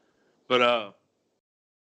 But,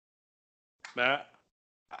 man,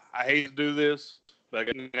 I hate to do this, but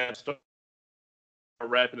I'm going to start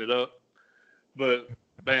wrapping it up. But,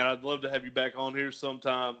 man, I'd love to have you back on here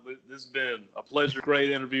sometime. This has been a pleasure, great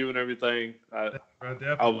interview and everything.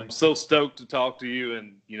 I'm so stoked to talk to you,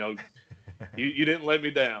 and, you didn't let me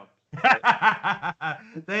down.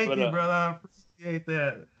 Thank you, brother. I appreciate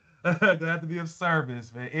that. Glad to be of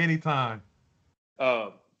service, man, anytime.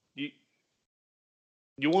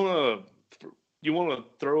 You want to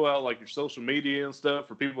throw out like your social media and stuff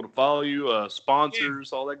for people to follow you,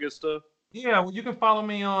 sponsors, all that good stuff? Yeah, well, you can follow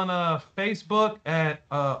me on Facebook at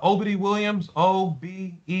Obedie Williams,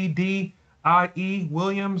 Obedie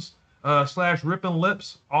Williams / Rippin'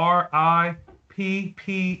 Lips,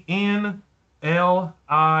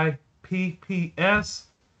 RIPPNLIPPS.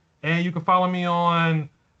 And you can follow me on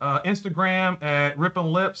Instagram at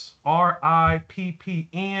Rippin' Lips,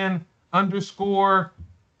 RIPPN_LIPPS,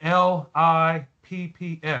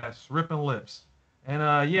 Rippin' Lips. And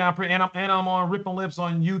I'm on Rippin' Lips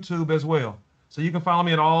on YouTube as well. So you can follow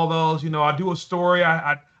me at all those. I do a story.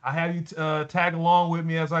 I I have you tag along with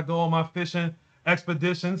me as I go on my fishing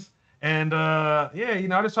expeditions. And yeah, you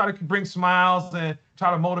know, I just try to bring smiles and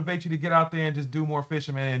try to motivate you to get out there and just do more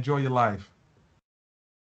fishing, man, and enjoy your life.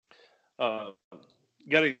 Got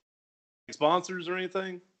any sponsors or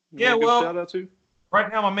anything you Yeah, want to give a well, shout out to?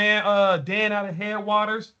 right now, my man Dan out of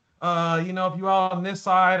Headwaters. You know, if you are on this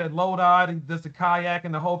side at Lodi, he does the kayak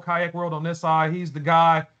and the whole kayak world on this side. He's the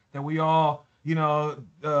guy that we all, you know,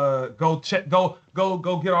 go get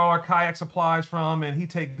all our kayak supplies from, and he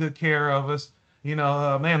take good care of us. You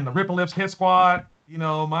know, man, the Ripping Lips Hit Squad. You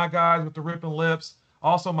know, my guys with the Ripping Lips.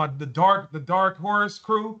 Also, the Dark Horse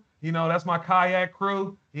crew. You know, that's my kayak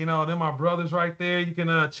crew. You know, they're my brothers right there. You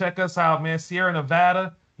can check us out, man. Sierra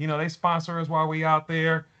Nevada. You know, they sponsor us while we out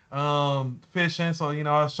there fishing. So, you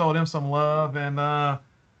know, I show them some love. And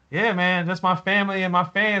yeah, man, that's my family and my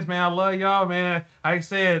fans, man. I love y'all, man. Like I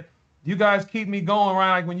said, you guys keep me going,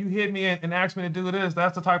 right? Like when you hit me and ask me to do this,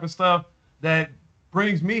 that's the type of stuff that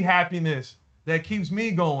brings me happiness, that keeps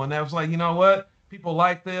me going. That was like, you know what? People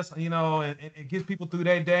like this, you know, and it gets people through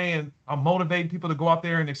their day. And I'm motivating people to go out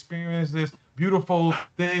there and experience this beautiful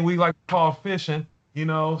thing we like to call fishing, you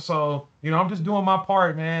know. So, you know, I'm just doing my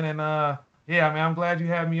part, man. And yeah, man, I'm glad you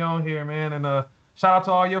had me on here, man. And shout out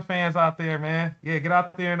to all your fans out there, man. Yeah, get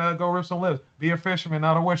out there and go rip some lips. Be a fisherman,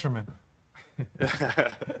 not a wisherman.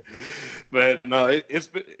 But no, it's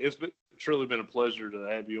been truly been a pleasure to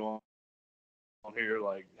have you on here.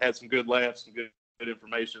 Like, had some good laughs, some good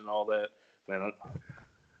information, and all that. Man,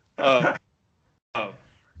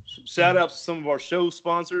 shout out to some of our show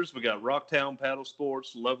sponsors. We got Rocktown Paddle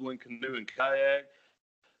Sports, Loveland Canoe and Kayak,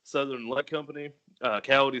 Southern Lake Company,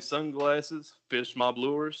 Coyote Sunglasses, Fish Mob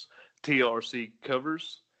Lures, TRC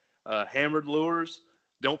Covers, Hammered Lures.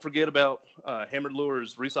 Don't forget about Hammered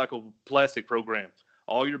Lures recycled plastic program.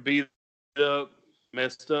 All your beat up,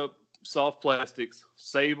 messed up, soft plastics,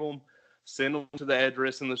 save them, send them to the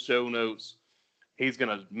address in the show notes. He's going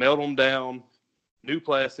to melt them down, new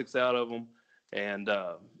plastics out of them, and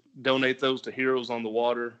donate those to Heroes on the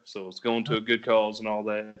Water. So it's going to a good cause and all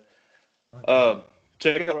that.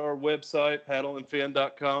 Check out our website,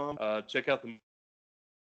 paddleandfin.com. Check out the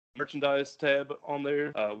merchandise tab on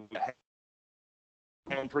there. On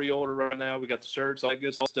pre-order right now. We got the shirts, all that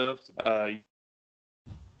good stuff.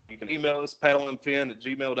 You can email us,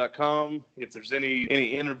 paddleandfin@gmail.com. If there's any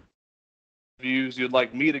interviews you'd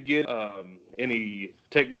like me to get, any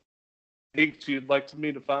techniques you'd like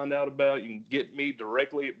me to find out about, you can get me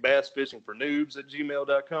directly at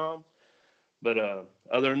bassfishingfornoobs@gmail.com. But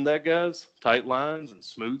other than that, guys, tight lines and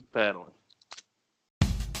smooth paddling.